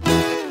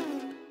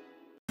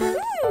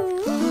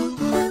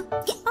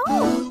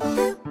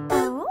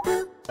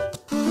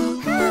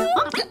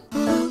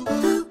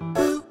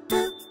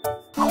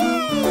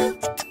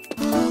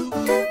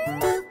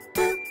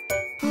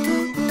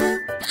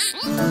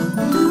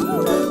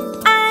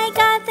 I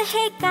got the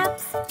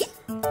hiccups.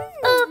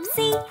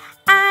 Oopsie,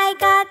 I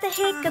got the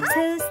hiccups.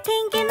 Who's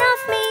thinking of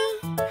me?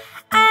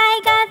 I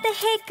got the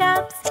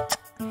hiccups.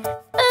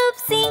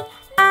 Oopsie,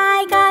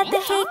 I got the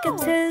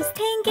hiccups. Who's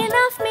thinking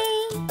of me?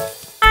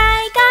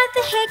 I got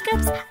the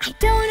hiccups. I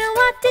don't know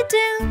what to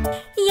do.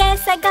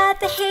 Yes, I got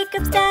the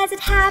hiccups. Does it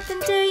happen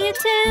to you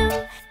too?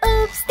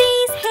 Oops,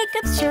 these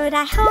hiccups. Should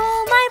I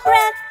hold my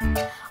breath?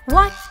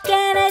 What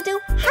can I do?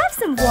 Have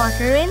some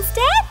water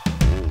instead?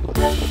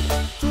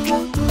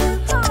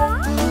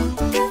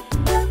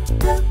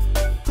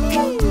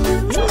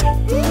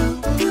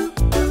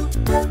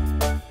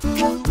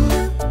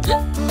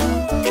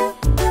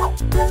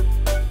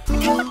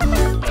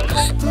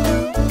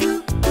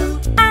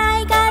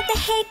 I got the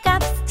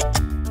hiccups.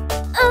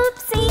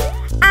 Oopsie,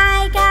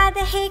 I got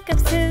the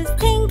hiccups. Who's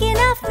thinking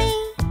of me?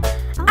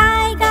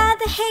 I got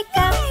the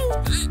hiccups.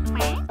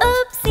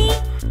 Oopsie,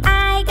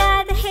 I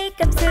got the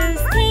hiccups.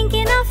 Who's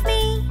thinking of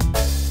me?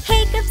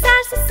 Hiccups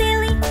are so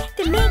silly,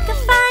 they make a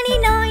funny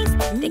noise.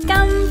 They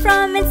come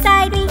from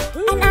inside me,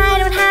 and I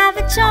don't have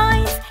a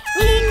choice.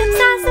 Hiccups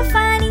are so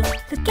funny,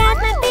 look at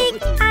my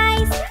big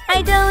eyes.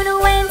 I don't know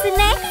when's the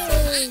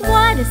next.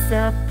 What a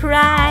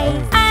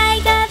surprise! I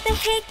got the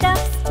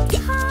hiccups.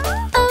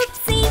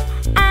 Oopsie,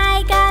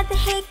 I got the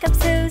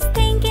hiccups. Who's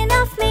thinking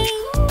of me?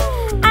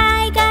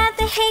 I got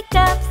the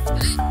hiccups.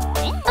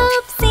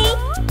 Oopsie,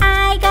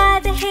 I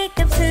got the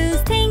hiccups.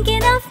 Who's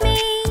thinking of me?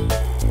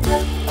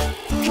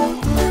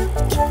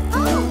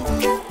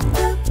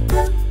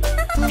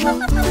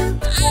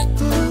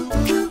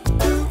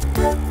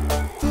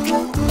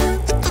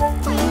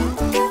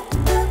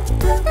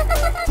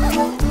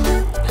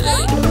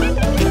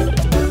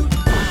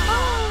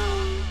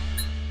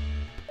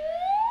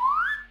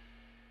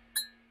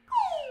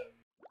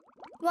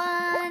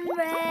 One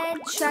red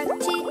shark,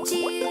 toot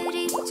toot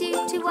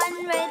toot toot.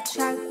 One red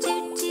shark,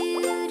 toot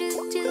toot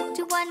toot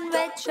toot. One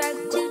red shark,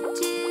 toot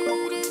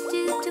toot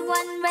toot toot.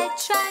 One red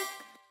shark.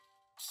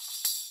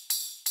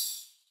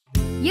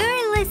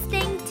 You're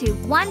listening to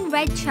One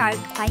Red Shark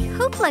by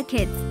Hoopla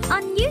Kids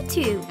on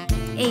YouTube,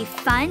 a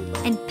fun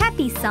and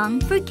peppy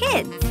song for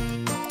kids.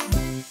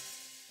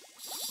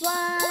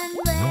 One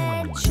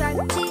red shark,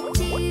 toot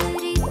toot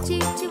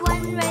toot toot.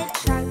 One red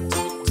shark,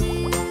 toot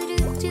toot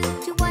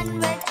toot toot. One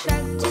red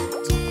shark, toot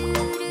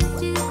toot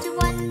toot toot.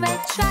 One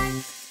red shark.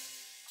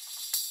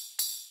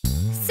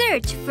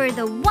 Search for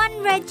the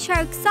One Red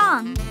Shark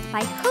song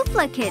by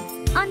Hoopla Kids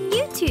on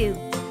YouTube.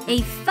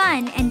 A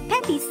fun and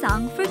peppy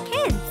song for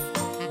kids.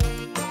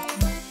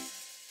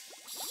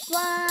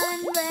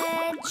 One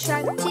red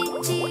shark,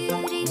 toot toot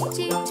toot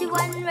toot toot.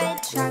 One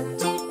red shark,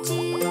 toot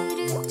toot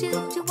toot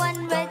toot toot.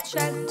 One red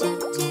shark, toot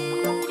toot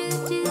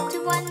toot toot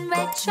toot. One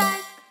red shark.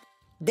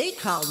 They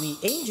call me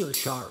Angel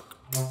Shark.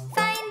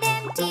 Find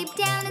them deep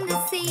down in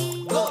the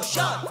sea. Go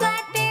shark!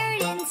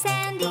 Flat-buried in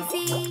sandy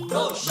sea.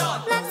 Go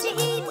shark! Loves to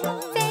eat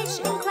fish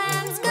and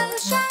clams. Go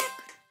shark!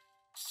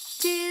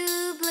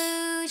 Two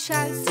blue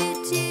sharks,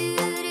 toot toot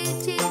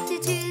toot toot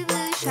toot. Two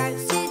blue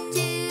sharks, toot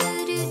toot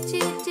toot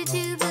toot toot.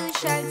 Two blue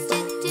sharks,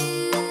 toot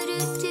toot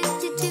toot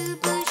toot toot. Two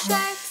blue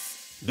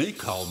sharks. They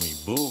call me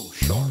Bull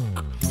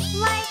Shark.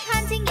 Like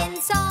hunting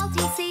in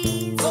salty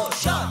seas. Go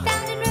shark!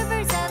 Found in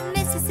rivers of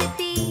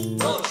Mississippi.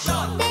 Go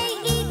shark! They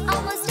eat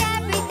almost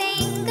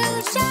everything.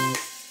 Go shark!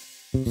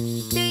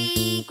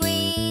 Three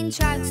green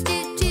sharks,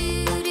 toot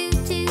toot toot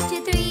toot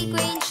toot. Three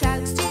green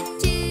sharks, toot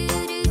toot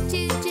toot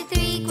toot toot.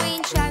 Three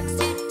green sharks,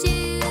 toot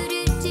toot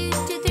toot toot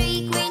toot.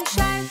 Three green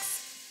sharks.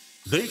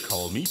 They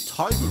call me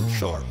Tiger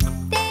Shark.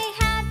 They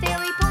have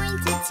very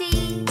pointed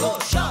teeth. Go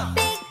shark!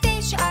 Big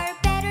fish are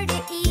better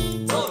to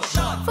eat. Go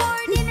shark! For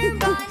dinner,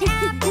 bon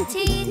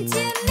appetit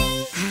to me.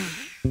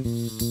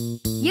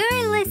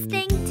 You're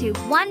listening to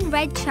One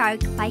Red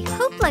Shark by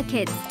Hoopla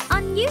Kids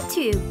on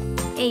YouTube.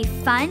 A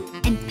fun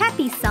and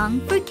peppy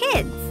song for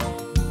kids.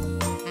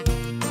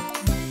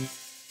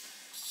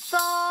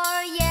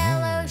 Four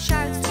yellow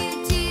sharks,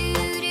 toot toot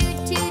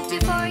toot toot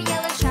toot. Four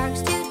yellow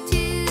sharks, toot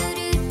toot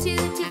toot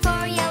toot toot.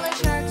 Four yellow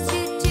sharks,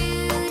 toot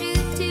toot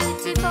toot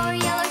toot toot. Four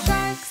yellow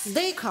sharks.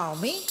 They call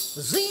me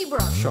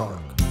Zebra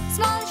Shark.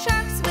 Small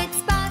sharks with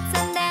spots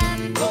on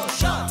them. Go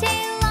shark!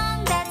 Tail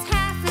long, that's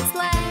half its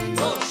length.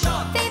 Go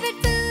shark! Favorite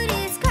food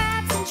is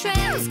crabs and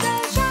shrimps.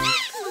 Go shark!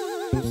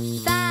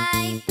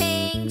 Five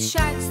pink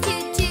sharks,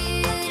 toot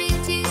toot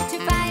toot toot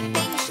toot. Five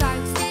pink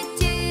sharks, toot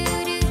toot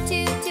toot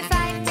toot toot.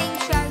 Five pink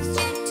sharks,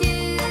 toot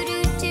toot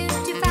toot toot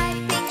toot. Five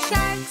pink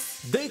sharks.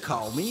 They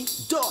call me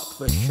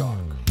Dogfish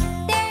Shark.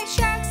 They're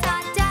sharks,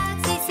 not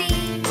dogs, you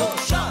see. Go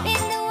shark! In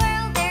the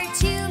world there are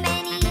too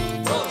many.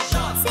 Go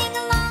shark! Sing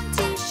along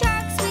to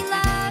sharks we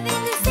love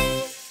in the sea.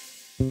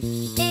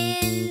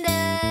 In the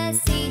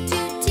sea,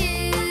 toot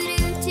toot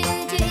toot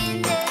toot toot.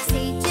 In the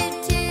sea, toot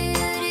toot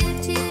toot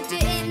toot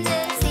toot. In the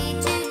sea,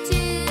 toot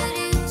toot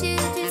toot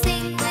toot toot.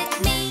 Sing with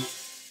me.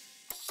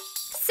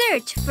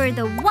 Search for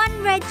the One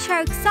Red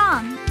Shark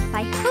song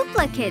by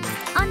Hoopla Kids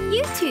on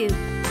YouTube.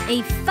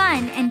 A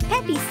fun and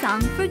peppy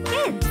song for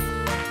kids.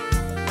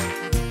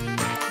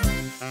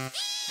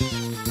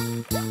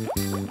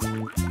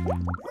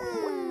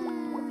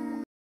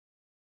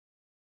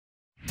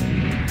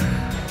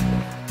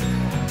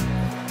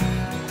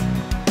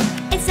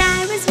 As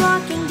I was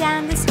walking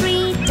down the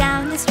street,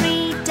 down the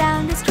street,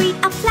 down the street,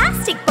 a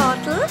plastic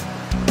bottle.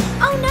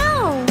 Oh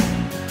no!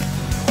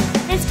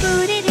 Let's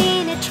put it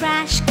in a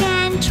trash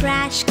can,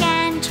 trash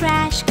can,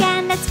 trash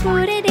can. Let's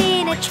put it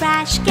in a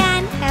trash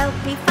can. Help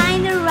me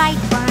find the right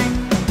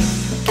one.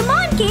 Come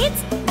on,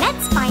 kids,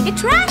 let's find a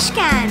trash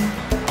can.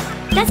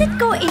 Does it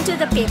go into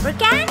the paper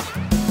can?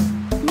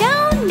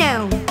 No,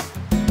 no.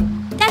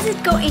 Does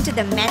it go into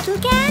the metal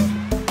can?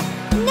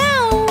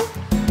 No.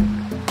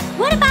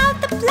 What about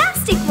the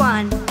plastic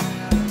one?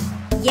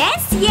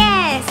 Yes,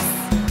 yes.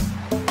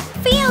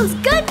 Feels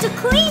good to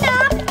clean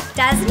up,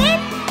 doesn't it?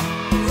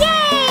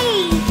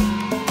 Yay!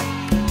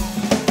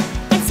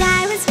 As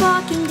I was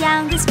walking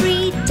down the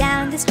street,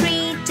 down the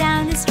street,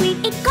 down the street,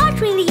 it got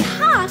really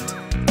hot.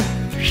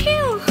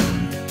 Phew!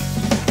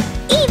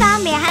 Eva,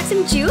 may I have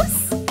some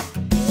juice?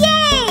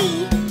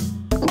 Yay!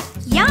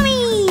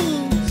 Yummy!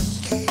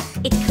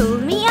 It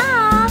cooled me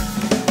off.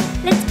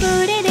 Let's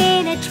put it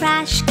in a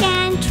trash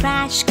can,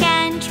 trash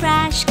can,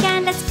 trash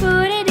can. Let's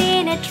put it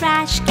in a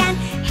trash can.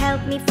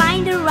 Help me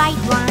find the right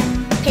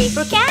one.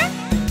 Paper can?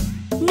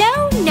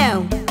 No,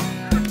 no.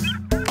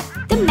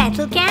 The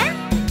metal can?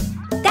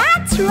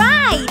 That's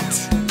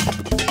right!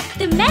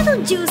 The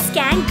metal juice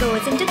can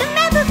goes into the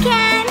metal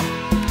can.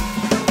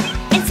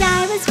 As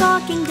I was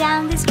walking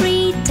down the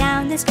street,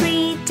 down the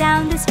street,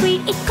 down the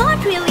street, it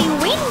got really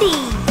windy.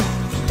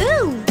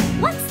 Ooh,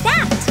 what's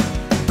that?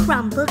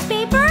 Crumpled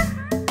paper?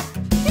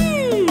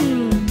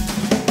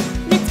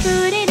 Let's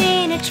put it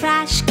in a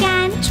trash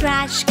can,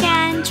 trash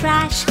can,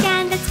 trash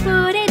can. Let's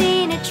put it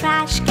in a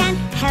trash can.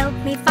 Help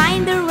me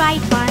find the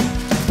right one.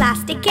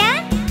 Plastic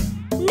can?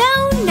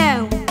 No,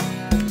 no.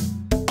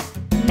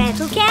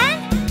 Metal can?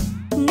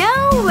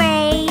 No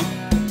way.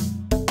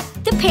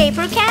 The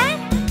paper can?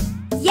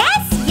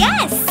 Yes,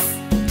 yes.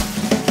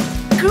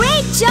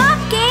 Great job,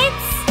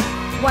 kids.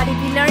 What did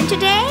we learn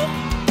today?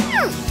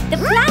 The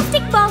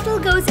plastic bottle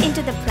goes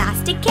into the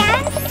plastic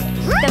can.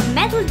 The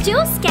metal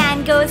juice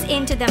can goes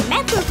into the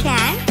metal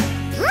can.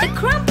 The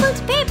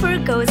crumpled paper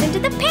goes into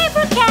the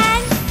paper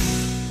can.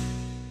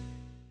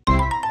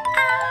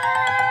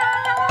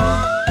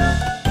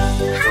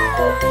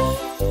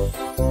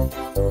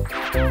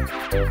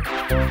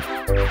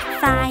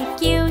 Five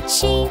cute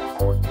sheep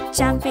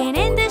jumping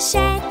in the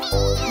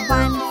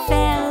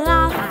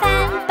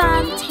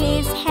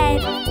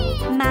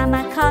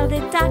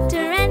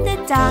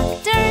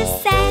doctor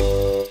said,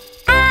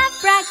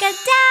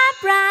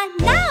 "Abracadabra,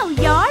 now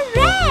you're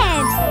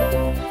red."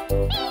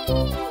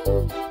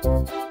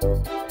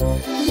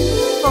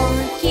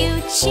 4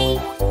 cute sheep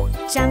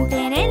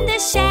jumping in the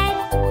shed.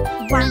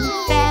 One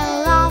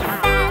fell off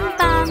and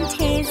bumped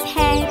his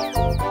head.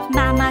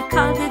 Mama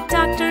called the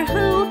doctor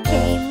who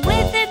came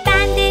with a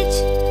bandage.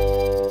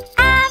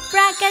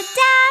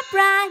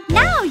 "Abracadabra,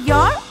 now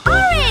you're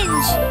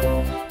orange."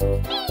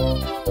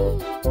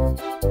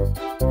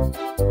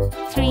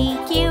 3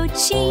 cute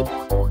sheep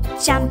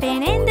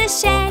jumping in the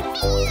shed.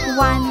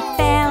 One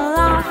fell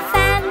off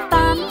and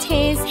bumped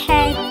his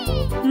head.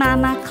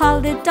 Mama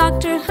called the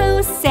doctor who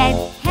said,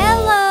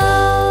 "Hello.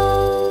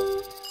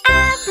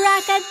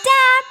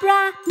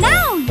 Abracadabra,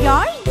 now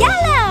you're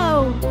yellow."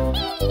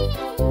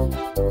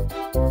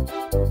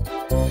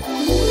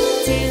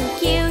 2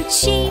 cute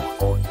sheep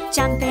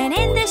jumping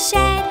in the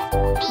shed.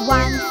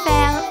 One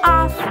fell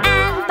off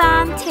and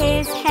bumped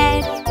his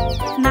head.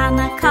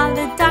 Mama called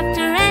the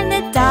doctor and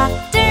the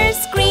doctor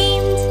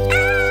screamed,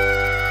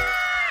 "Ah!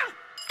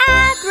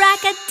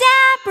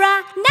 Abracadabra,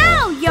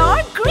 now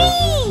you're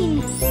green."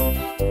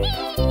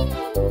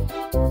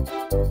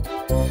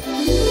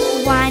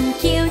 1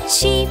 cute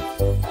sheep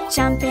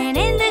jumping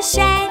in the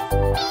shed.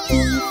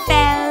 He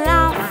fell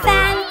off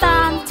and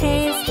bumped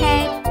his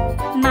head.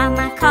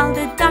 Mama called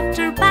the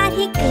doctor but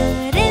he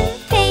couldn't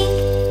think.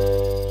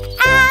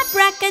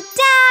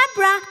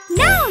 "Abracadabra,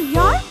 now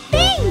you're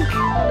pink."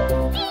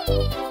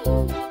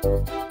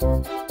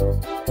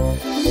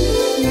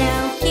 No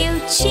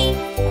cute sheep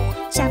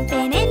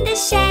jumping in the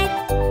shed.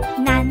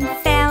 None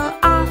fell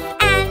off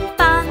and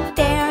bumped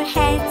their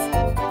heads.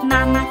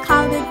 Mama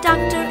called the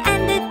doctor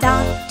and the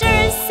doctor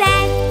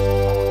said,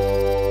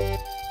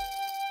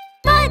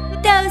 "Put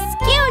those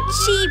cute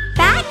sheep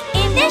back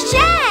in the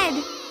shed."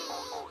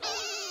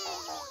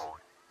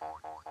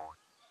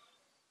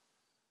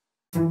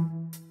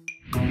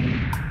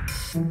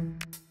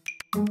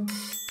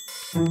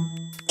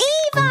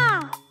 Eva!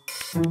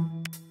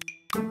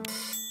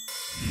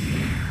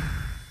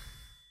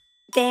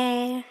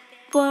 There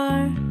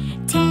were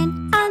 10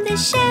 on the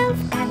shelf,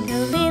 and the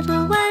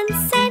little one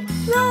said,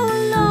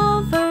 "Roll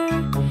over,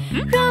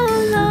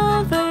 roll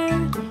over."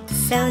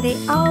 So they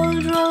all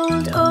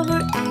rolled over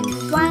and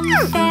one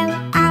fell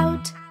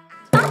out.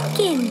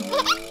 Pumpkin!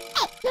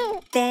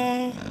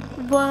 There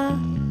were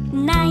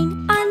 9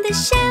 on the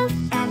shelf,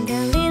 and the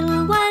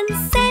little one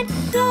said,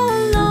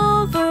 "Roll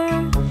over,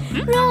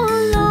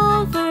 roll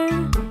over."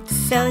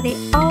 So they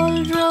all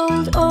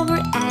rolled over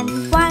and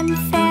one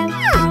fell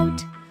out.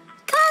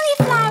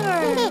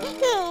 Cauliflower!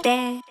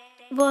 There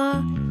were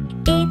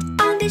 8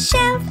 on the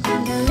shelf,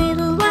 and the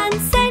little one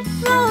said,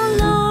 "Roll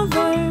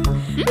over,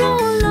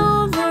 roll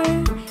over."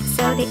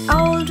 So they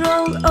all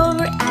rolled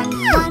over and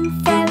one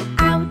fell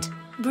out.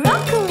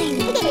 Broccoli!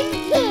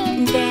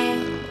 There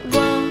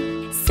were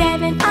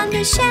 7 on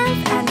the shelf,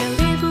 and the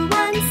little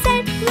one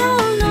said,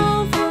 "Roll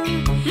over,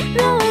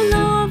 roll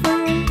over."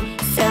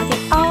 So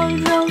they all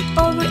rolled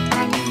over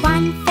and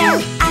one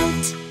fell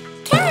out.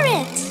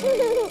 Carrot!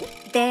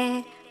 There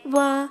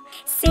were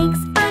 6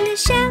 on the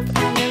shelf,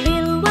 and the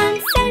little one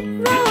said,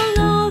 "Roll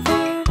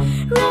over,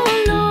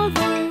 roll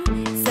over."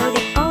 So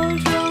they all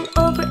rolled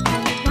over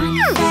and one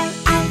fell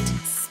out.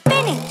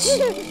 Spinach!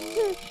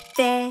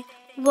 There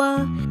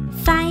were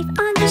 5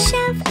 on the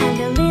shelf, and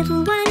the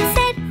little one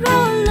said,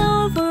 "Roll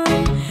over,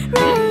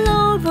 roll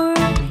over."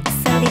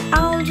 So they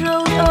all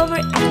rolled over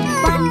and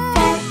one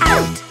fell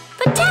out.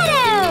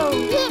 Potato!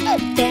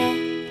 There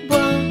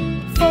were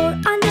 4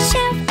 on the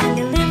shelf, and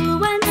the little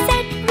one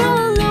said,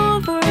 "Roll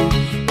over,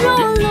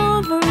 roll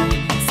over."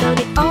 So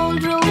they all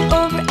rolled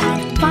over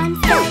and one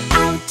fell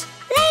out.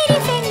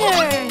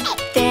 Ladyfinger!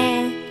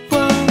 There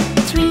were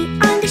 3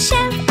 on the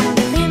shelf, and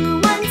the little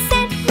one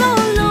said,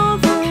 "Roll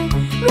over,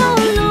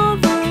 roll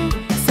over."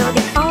 So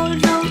they all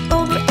rolled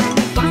over and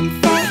one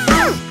fell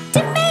out.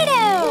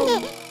 Tomato!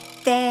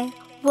 There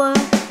were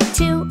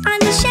 2 on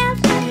the shelf,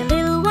 and the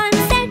little one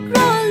said,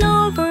 "Roll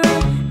over,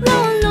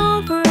 roll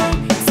over."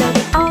 So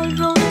they all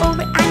rolled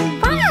over and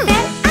one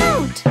fell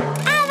out.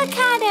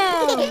 Avocado!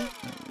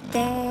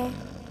 There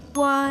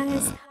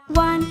was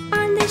 1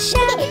 on the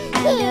shelf,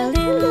 and the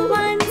little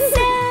one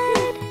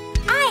said,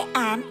 "I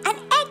am an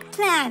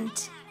eggplant."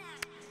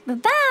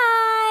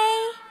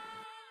 Bye-bye!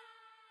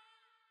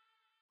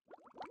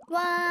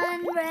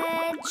 One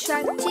red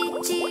shark,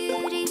 toot,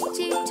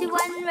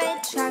 one red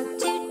shark,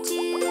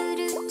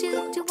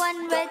 toot, one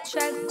red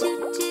shark,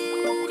 toot,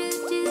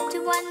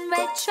 one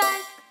red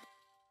shark.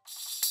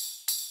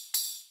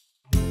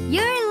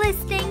 You're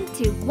listening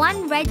to One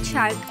Red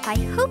Shark by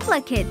Hoopla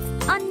Kids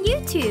on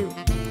YouTube,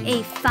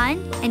 a fun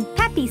and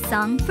peppy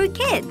song for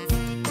kids.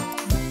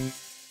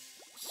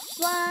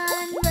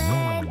 One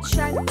red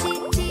shark,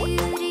 toot,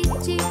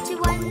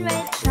 one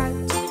red shark,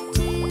 toot,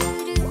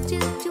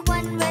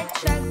 one red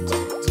shark,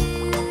 toot,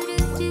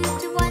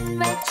 one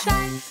red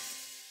shark.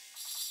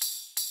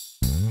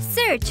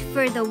 Search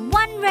for the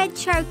One Red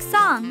Shark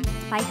song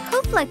by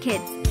Hoopla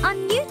Kids on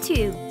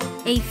YouTube,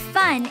 a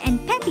fun and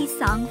peppy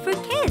song for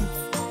kids.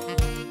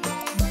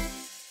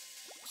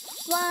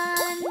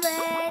 One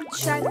red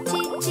shark,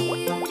 toot,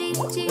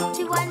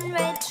 one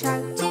red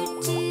shark,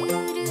 toot,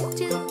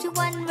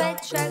 one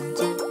red shark,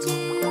 toot,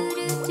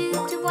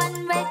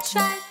 one red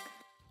shark.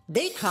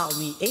 They call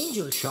me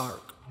Angel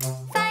Shark.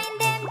 Find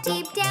them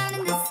deep down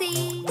in the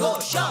sea. Go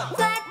shark!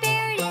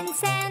 Flat-buried in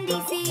sandy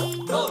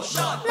sea. Go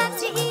shark!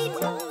 Loves to eat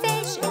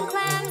fish and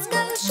clams.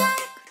 Go shark!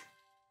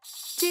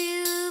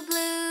 Two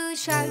blue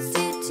sharks,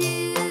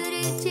 two blue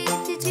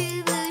sharks,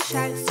 two blue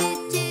sharks, two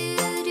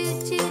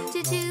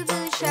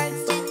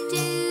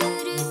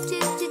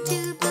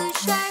blue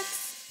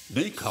sharks.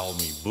 They call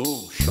me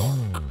Bull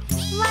Shark.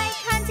 Like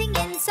hunting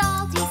in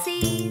salty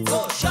seas.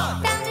 Go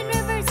shark! Found in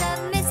rivers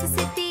of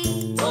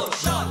Mississippi. Go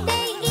shark!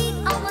 They eat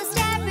almost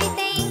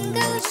everything.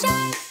 Go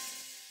shark!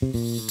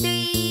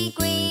 Three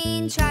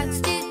green sharks,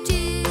 three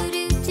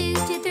green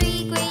sharks,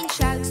 three green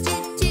sharks, three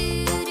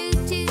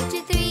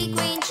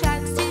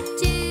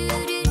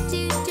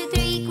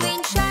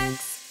green sharks.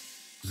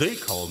 They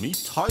call me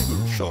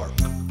Tiger Shark.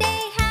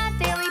 They have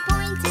very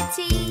pointed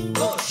teeth.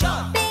 Go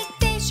shark! Big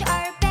fish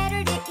are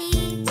better to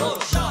eat. Go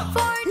shark!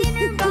 For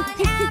dinner, bon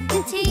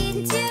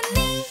appetit to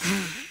me.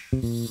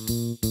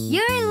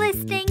 You're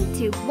listening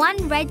to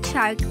One Red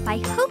Shark by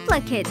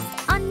Hoopla Kids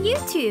on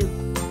YouTube,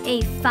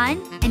 a fun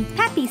and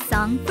peppy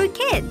song for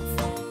kids.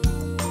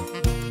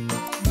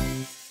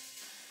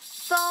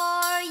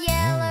 Four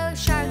yellow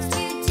sharks,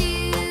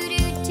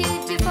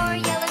 four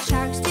yellow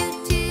sharks,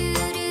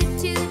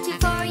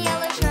 four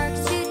yellow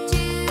sharks,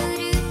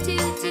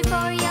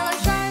 four yellow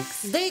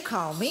sharks. They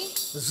call me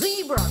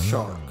Zebra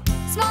Shark.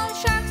 Small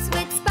sharks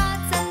with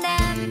spots on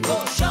them.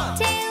 Go shark!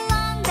 Tail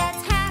long,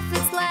 that's half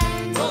its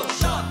length. Go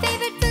shark!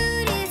 Favorite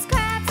food is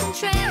crabs and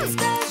shrimps.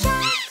 Go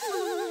shark!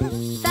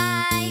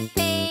 Five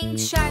pink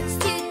sharks,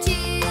 five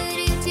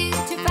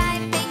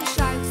pink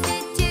sharks,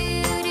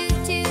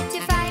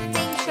 five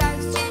pink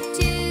sharks,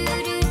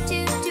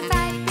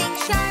 five pink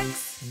sharks.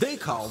 They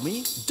call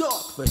me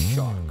Dogfish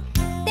Shark.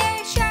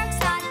 They're sharks,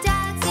 not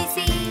dogs, you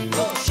see.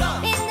 Go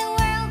shark! In the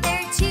world,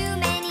 there are too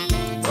many.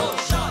 Go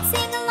shark!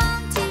 Sing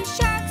along to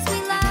sharks we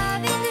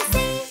love in the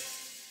sea.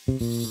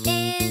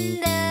 In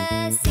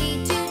the sea,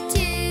 in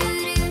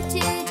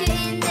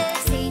the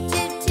sea,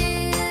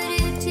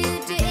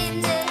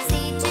 in the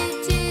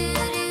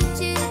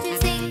sea,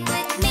 sing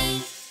with me.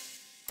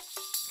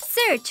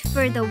 Search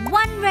for the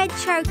One Red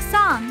Shark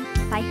song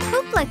by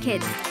Hoopla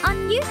Kids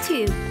on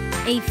YouTube,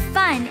 a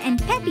fun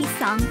and peppy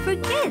song for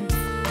kids.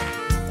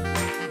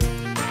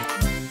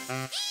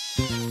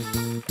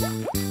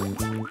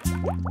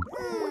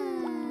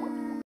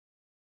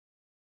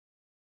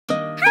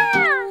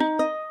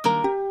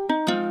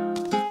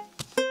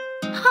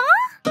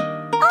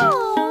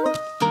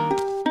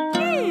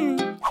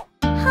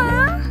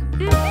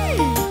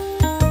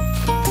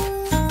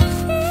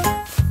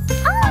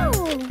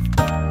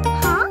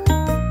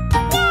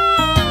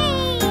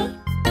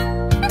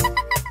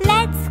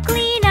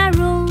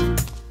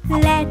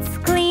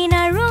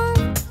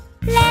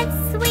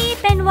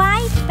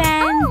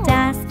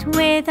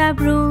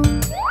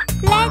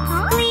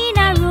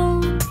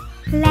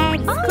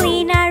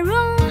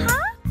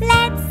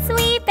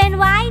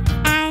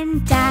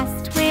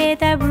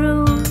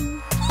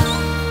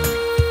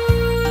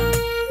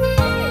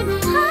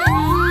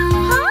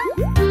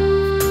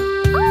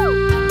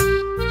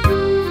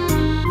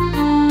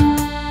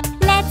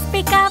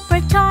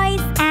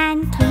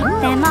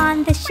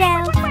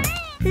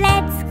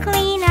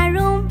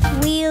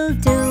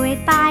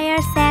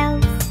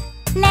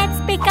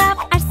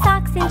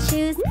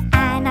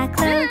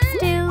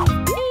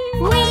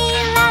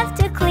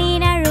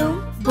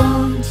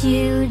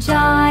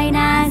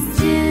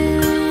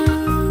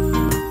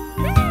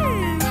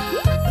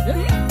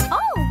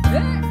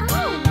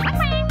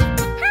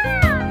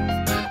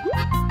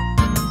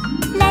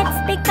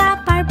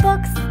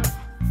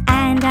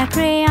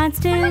 Crayons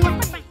too.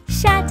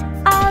 Shut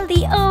all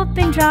the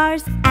open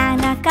drawers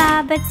and our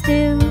cupboards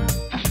too.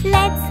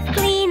 Let's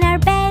clean our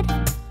bed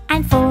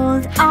and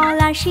fold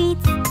all our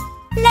sheets.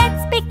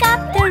 Let's pick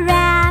up the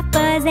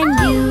wrappers and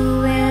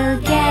you will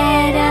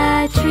get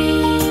a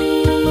treat.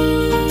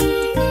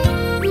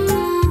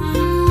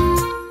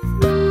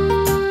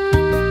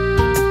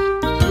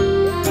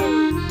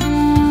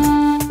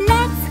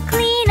 Let's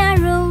clean our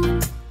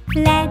room.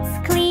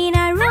 Let's clean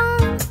our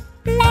room.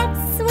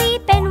 Let's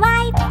sweep and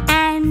wipe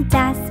and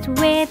dust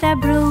with a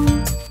broom.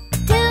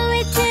 Do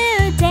it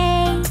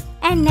today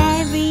and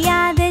every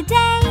other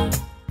day.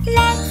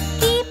 Let's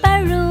keep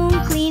our room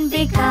clean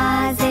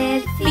because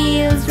it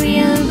feels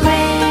real great.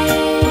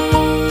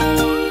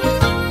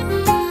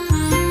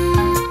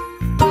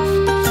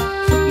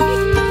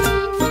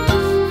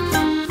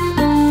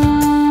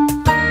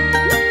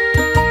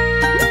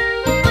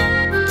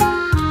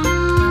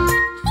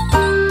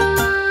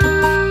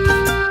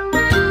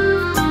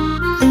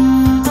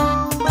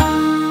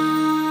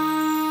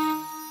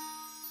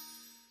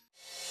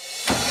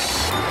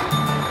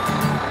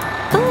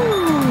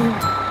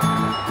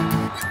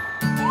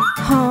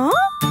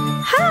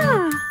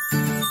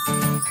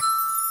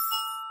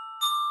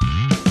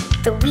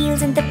 The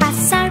wheels and the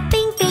buses are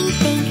ping, ping,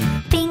 ping,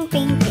 ping,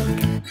 ping,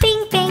 ping.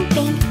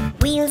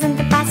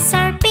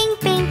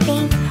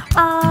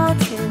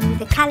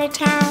 color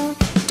town.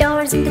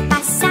 Doors in the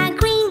bus are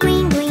green,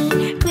 green,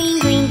 green, green,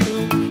 green,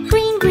 green,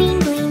 green, green,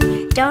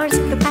 green. Doors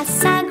in the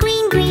bus are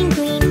green, green,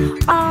 green,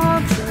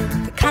 all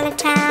through the color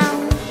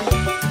town.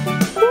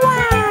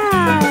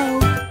 Wow!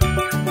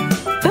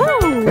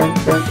 Ooh!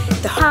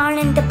 The horn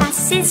in the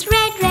bus is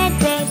red,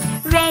 red, red,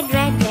 red,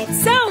 red, red,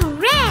 so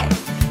red!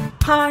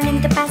 Horn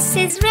in the bus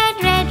is red,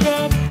 red,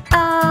 red,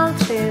 all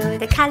through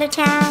the color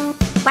town.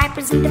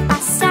 Wipers in the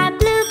bus are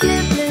blue,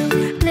 blue, blue,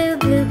 blue,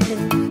 blue,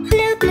 blue,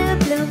 blue, blue,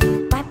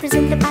 blue. Wipers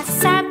in the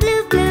bus are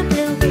blue, blue,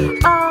 blue,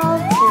 all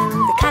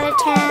through the color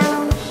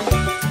town.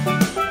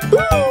 Ooh!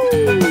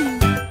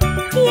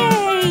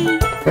 Yay!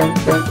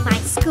 My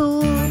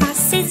school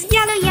bus is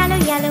yellow, yellow,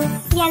 yellow,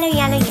 yellow,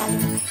 yellow,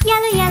 yellow,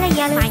 yellow, yellow,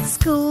 yellow. My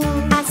school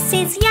bus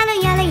is yellow,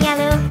 yellow,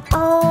 yellow,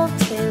 all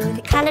through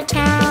the color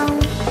town.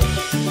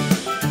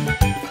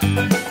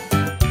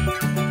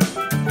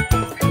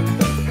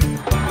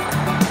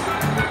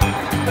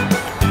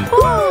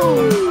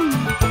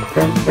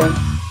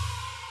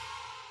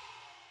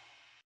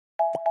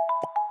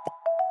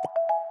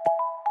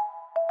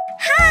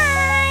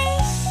 Hi!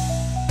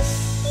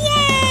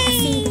 Yay! I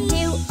see the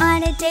dew on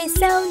a day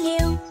so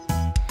new.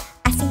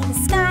 I see the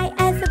sky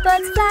as the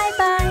birds fly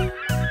by.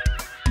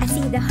 I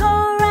see the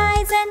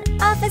horizon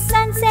of a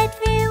sunset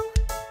view,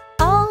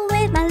 all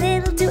with my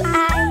little two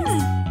eyes.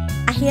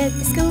 I hear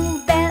the school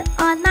bell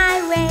on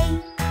my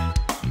way.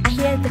 I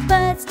hear the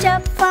birds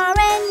chirp far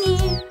and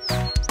near.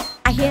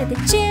 I hear the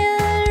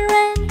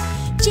children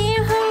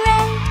cheer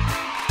hooray,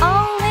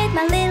 all with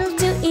my little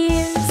two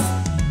ears.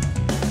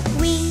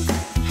 We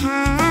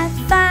have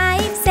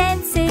 5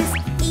 senses,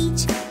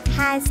 each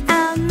has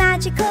a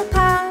magical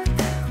power.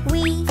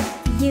 We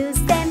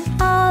use them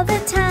all the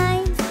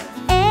time,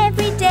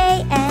 every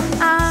day and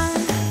hour.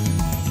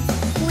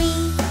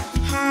 We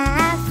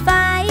have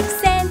 5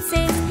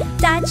 senses,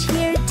 touch,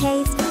 hear,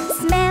 taste,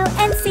 smell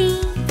and see.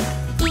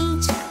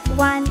 Each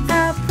one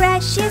a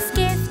precious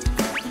gift,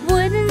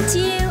 wouldn't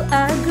you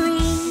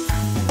agree?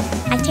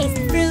 I taste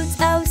the fruits,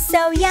 oh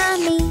so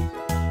yummy.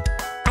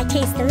 I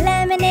taste the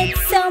lemon,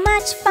 it's so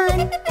much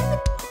fun.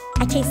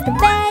 I taste the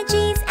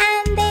veggies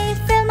and they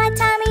fill my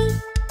tummy,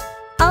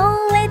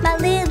 all with my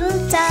little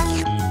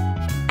tongue.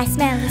 I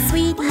smell the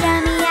sweet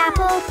yummy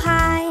apple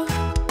pie.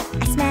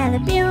 I smell a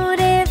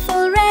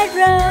beautiful red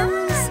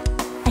rose.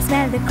 I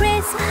smell the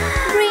crisp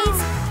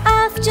breeze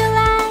of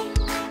July,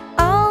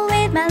 all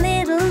with my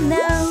little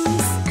nose.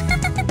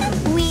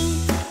 We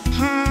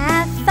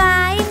have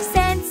 5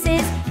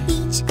 senses,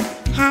 each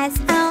has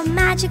a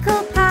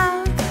magical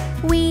power.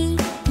 We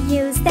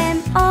use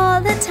them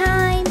all the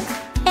time,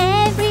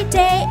 every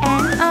day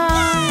and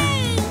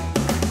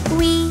hour.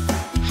 We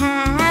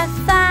have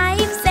 5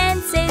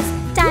 senses,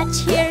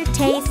 touch, hear,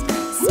 taste,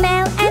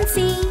 smell and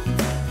see.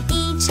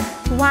 Each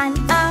one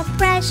a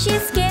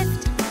precious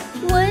gift,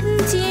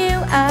 wouldn't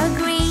you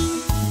agree?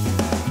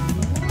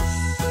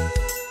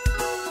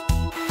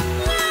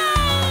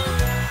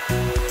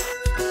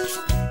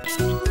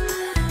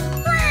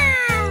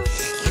 Wow!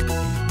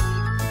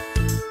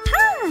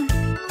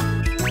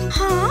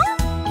 Huh?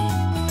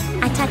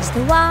 I touch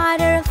the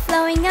water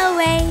flowing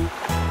away.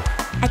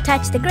 I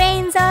touch the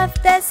grains of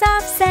the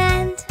soft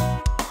sand.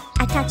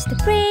 I touch the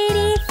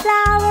pretty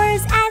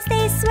flowers as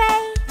they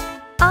sway,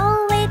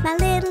 all with my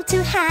little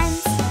two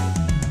hands.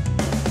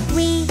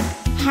 We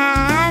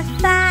have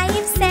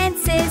 5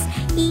 senses,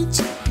 each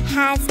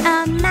has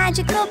a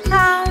magical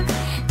power.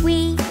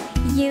 We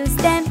use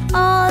them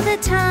all the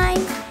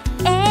time,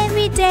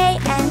 every day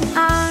and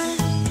hour.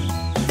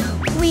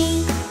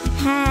 We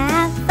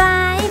have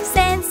 5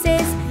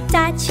 senses,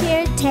 touch,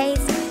 hear,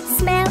 taste,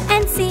 smell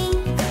and see.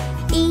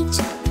 Each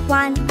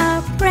one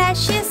a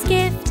precious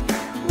gift,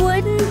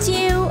 wouldn't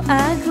you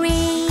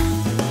agree?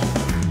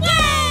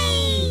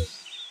 Yay!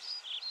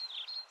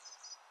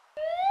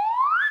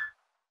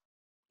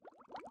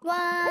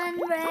 One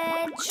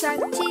red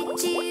shark, toot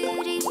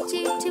toot toot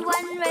toot.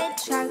 One red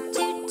shark,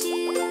 toot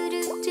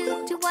toot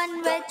toot toot.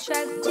 One red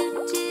shark, toot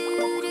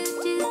toot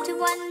toot toot.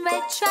 One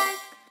red shark.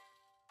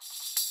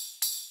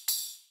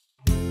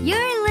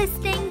 You're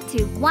listening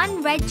to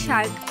One Red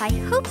Shark by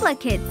Hoopla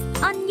Kids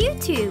on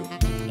YouTube,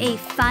 a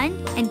fun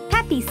and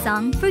peppy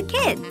song for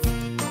kids.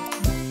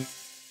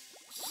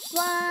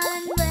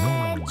 One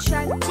red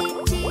shark,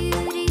 toot toot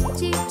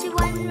toot toot.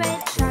 One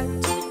red shark,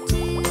 toot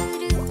toot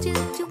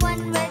toot toot.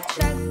 One red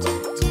shark,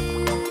 toot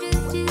toot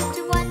toot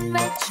toot. One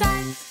red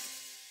shark.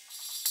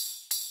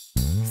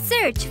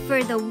 Search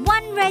for the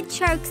One Red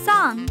Shark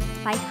song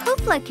by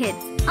Hoopla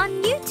Kids on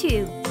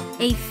YouTube,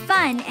 a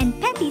fun and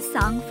peppy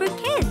song for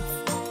kids.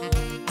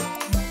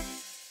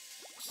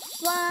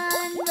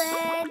 One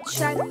red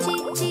shark,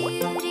 toot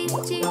toot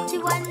toot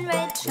toot. One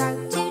red shark,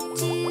 toot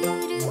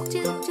toot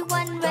toot toot.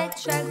 One red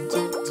shark,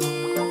 toot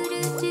toot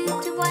toot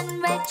toot.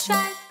 One red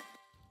shark.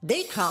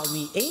 They call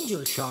me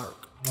Angel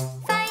Shark.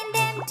 Find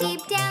them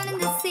deep down in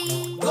the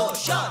sea. Go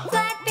shark!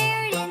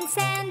 Flat-buried in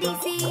sandy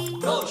sea.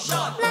 Go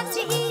shark! Loves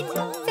to eat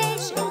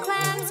fish and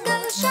clams.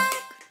 Go shark!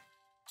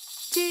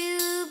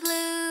 2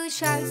 blue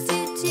sharks,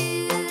 toot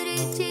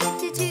toot toot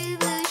toot. 2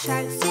 blue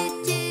sharks,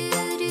 toot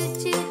toot toot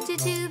toot.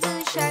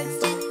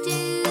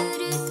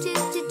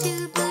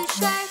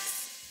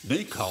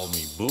 They call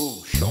me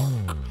Bull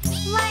Shark.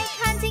 Like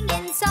hunting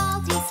in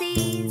salty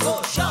seas,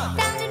 Bull Shark.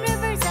 found in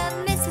rivers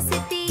of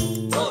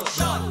Mississippi. Bull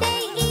Shark.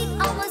 They eat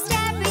almost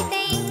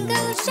everything.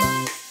 Go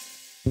shark!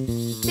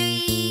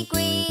 3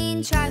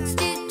 green sharks,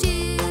 do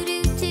do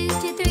do do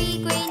do.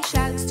 3 green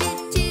sharks, do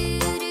do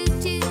do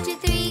do do.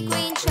 3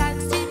 green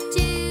sharks, do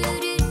do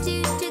do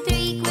do do.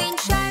 3 green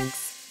sharks.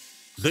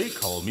 They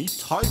call me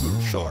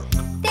Tiger Shark.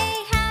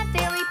 They have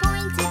very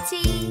pointed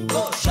teeth.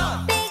 Bull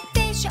Shark. Big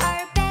fish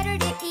are better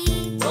to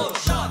eat. Bull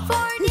Shark.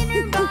 For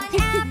dinner, bon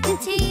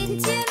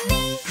appetit to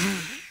me.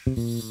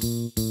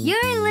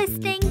 You're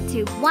listening to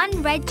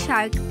One Red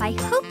Shark by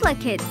Hoopla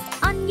Kids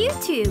on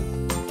YouTube,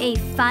 a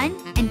fun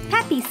and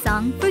peppy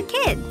song for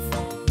kids.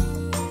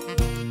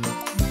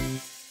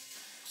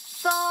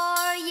 4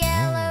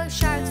 yellow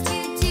sharks,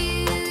 do do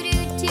do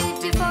do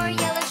do. 4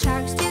 yellow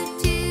sharks, do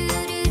do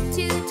do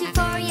do do.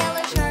 4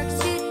 yellow sharks,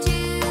 do do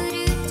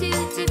do do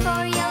do.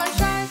 4 yellow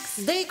sharks.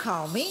 They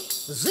call me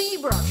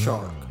Zebra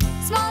Shark.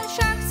 Small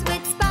sharks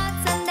with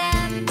spots on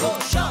them. Bull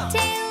Shark.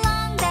 Tail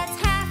long, that's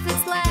half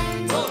its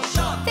length. Bull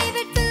Shark.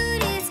 Favorite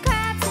food is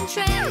crabs and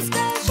shrimps.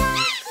 Go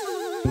shark!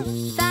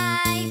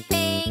 5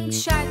 pink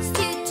sharks,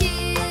 do do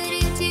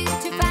do do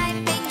do.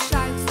 5 pink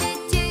sharks, do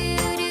do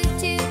do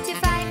do do.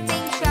 5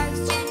 pink sharks,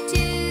 do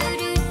do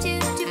do do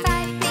do.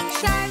 5 pink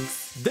sharks.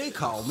 They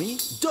call me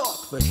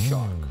Dogfish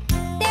Shark.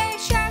 They're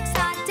sharks,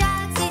 not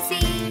dogs, you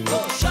see.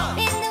 Bull Shark.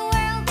 In the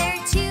world, there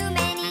are too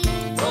many.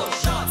 Bull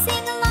Shark.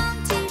 Sing along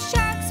to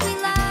sharks we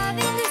love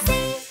in the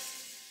sea.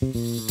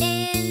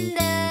 In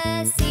the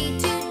sea,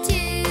 do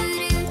do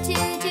do do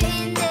do.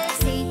 In the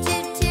sea, do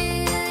do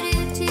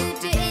do do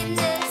do. In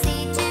the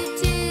sea, do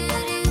do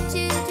do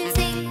do do.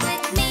 Sing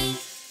with me.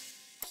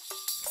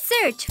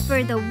 Search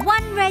for the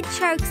One Red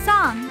Shark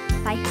song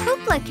by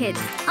Hoopla Kids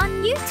on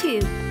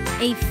YouTube,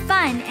 a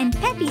fun and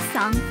peppy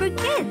song for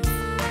kids.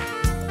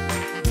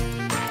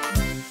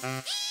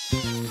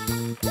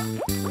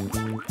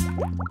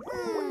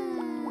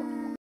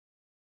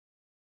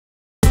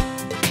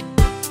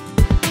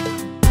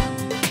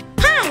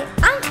 Hi,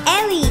 I'm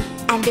Elly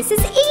and this is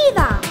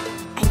Eva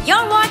and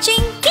you're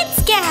watching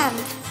KidsCamp.